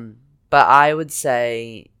 But I would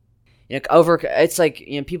say, you know, it's like,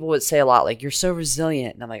 you know, people would say a lot, like, you're so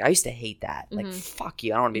resilient. And I'm like, I used to hate that. Like, fuck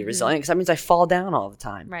you. I don't want to be resilient because that means I fall down all the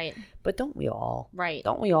time. Right. But don't we all? Right.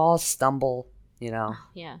 Don't we all stumble, you know?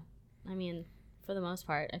 Yeah. I mean, For the most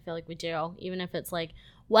part, I feel like we do, even if it's like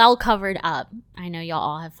well covered up. I know y'all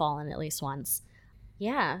all have fallen at least once.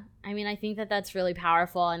 Yeah, I mean, I think that that's really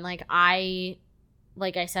powerful. And like I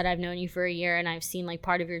said, I've known you for a year and I've seen like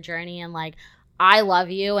part of your journey, and like I love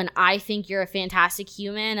you and I think you're a fantastic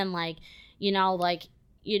human, and like, you know,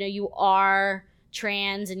 you are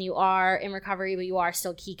trans and you are in recovery, but you are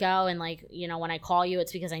still Kiko, and like, you know, when I call you,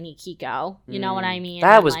 it's because I need Kiko. You know what I mean?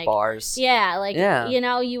 That and, was like, bars. Yeah, like, you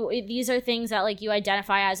know, these are things that like you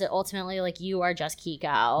identify as, it ultimately like you are just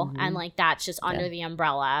Kiko, and like that's just under the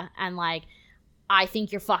umbrella, and like I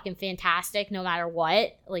think you're fucking fantastic no matter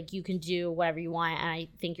what. Like you can do whatever you want, and I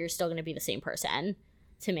think you're still gonna be the same person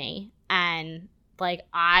to me, and like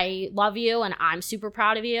I love you and I'm super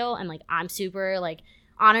proud of you, and like I'm super like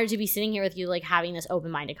honored to be sitting here with you, like having this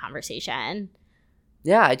open-minded conversation.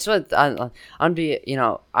 Yeah, I just want to be, you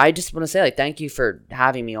know, I just want to say like thank you for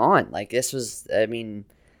having me on. Like this was, I mean,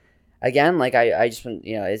 again, like I just want,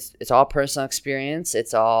 you know, it's all personal experience.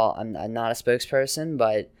 It's all, I'm not a spokesperson,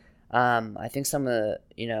 but I think some of the,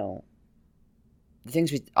 you know,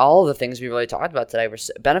 all the things we really talked about today were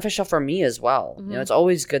beneficial for me as well. You know, it's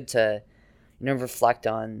always good to, you know, reflect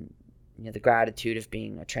on, you know, the gratitude of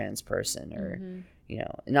being a trans person, or you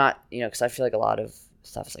know, not, you know, because I feel like a lot of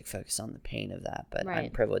stuff is like focused on the pain of that, but I'm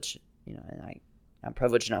privileged, you know, and I'm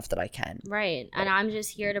privileged enough that I can. Right. And I'm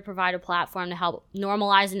just here to provide a platform to help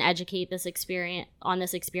normalize and educate this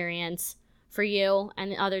experience for you and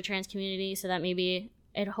the other trans community, so that maybe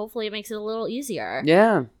hopefully it makes it a little easier.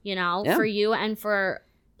 Yeah. You know, for you and for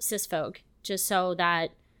cis folk, just so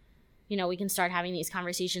that, you know, we can start having these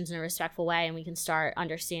conversations in a respectful way, and we can start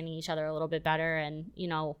understanding each other a little bit better, and, you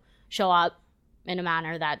know, show up in a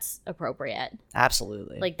manner that's appropriate.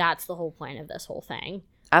 Absolutely. Like that's the whole point of this whole thing.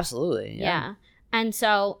 Absolutely. Yeah. And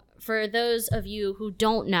so for those of you who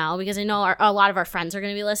don't know, because I know a lot of our friends are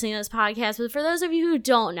going to be listening to this podcast, but for those of you who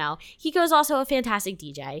don't know, Kiko is also a fantastic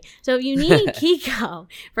DJ. So if you need Kiko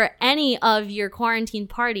for any of your quarantine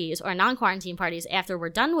parties or non-quarantine parties after we're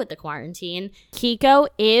done with the quarantine, Kiko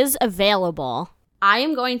is available. I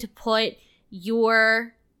am going to put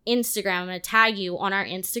your Instagram, I'm going to tag you on our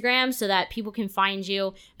Instagram so that people can find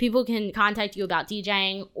you, people can contact you about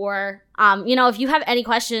DJing, or you know, if you have any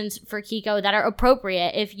questions for Kiko that are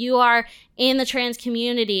appropriate, if you are in the trans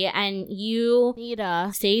community and you need a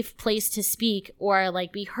safe place to speak or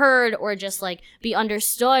like be heard or just like be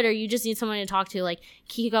understood, or you just need someone to talk to, like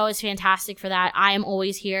Kiko is fantastic for that. I am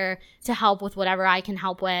always here to help with whatever I can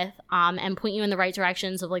help with, and point you in the right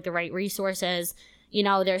directions of like the right resources. You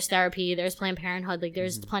know, there's therapy, there's Planned Parenthood, like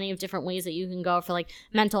there's plenty of different ways that you can go for like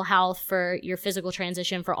mental health, for your physical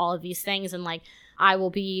transition, for all of these things. And like I will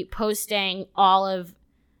be posting all of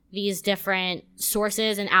these different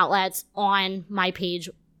sources and outlets on my page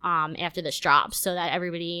after this drops, so that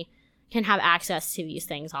everybody can have access to these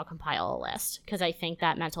things. I'll compile a list, because I think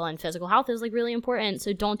that mental and physical health is like really important.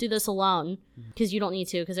 So don't do this alone, because you don't need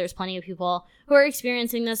to, because there's plenty of people who are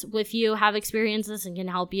experiencing this with you, have experienced this, and can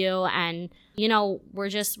help you. And you know, we're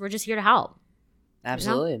just here to help.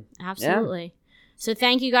 Absolutely. You know? Absolutely. Yeah. So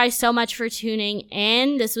thank you guys so much for tuning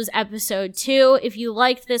in. This was episode 2. If you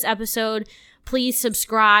liked this episode, please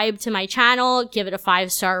subscribe to my channel, give it a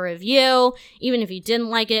 5-star review. Even if you didn't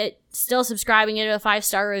like it, still subscribing it to a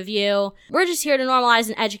 5-star review. We're just here to normalize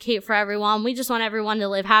and educate for everyone. We just want everyone to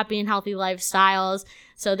live happy and healthy lifestyles.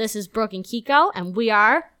 So this is Brooke and Kiko, and we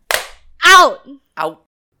are out. Out.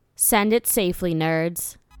 Send it safely,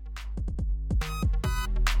 nerds.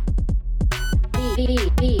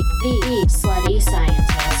 The Slutty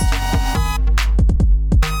Scientist.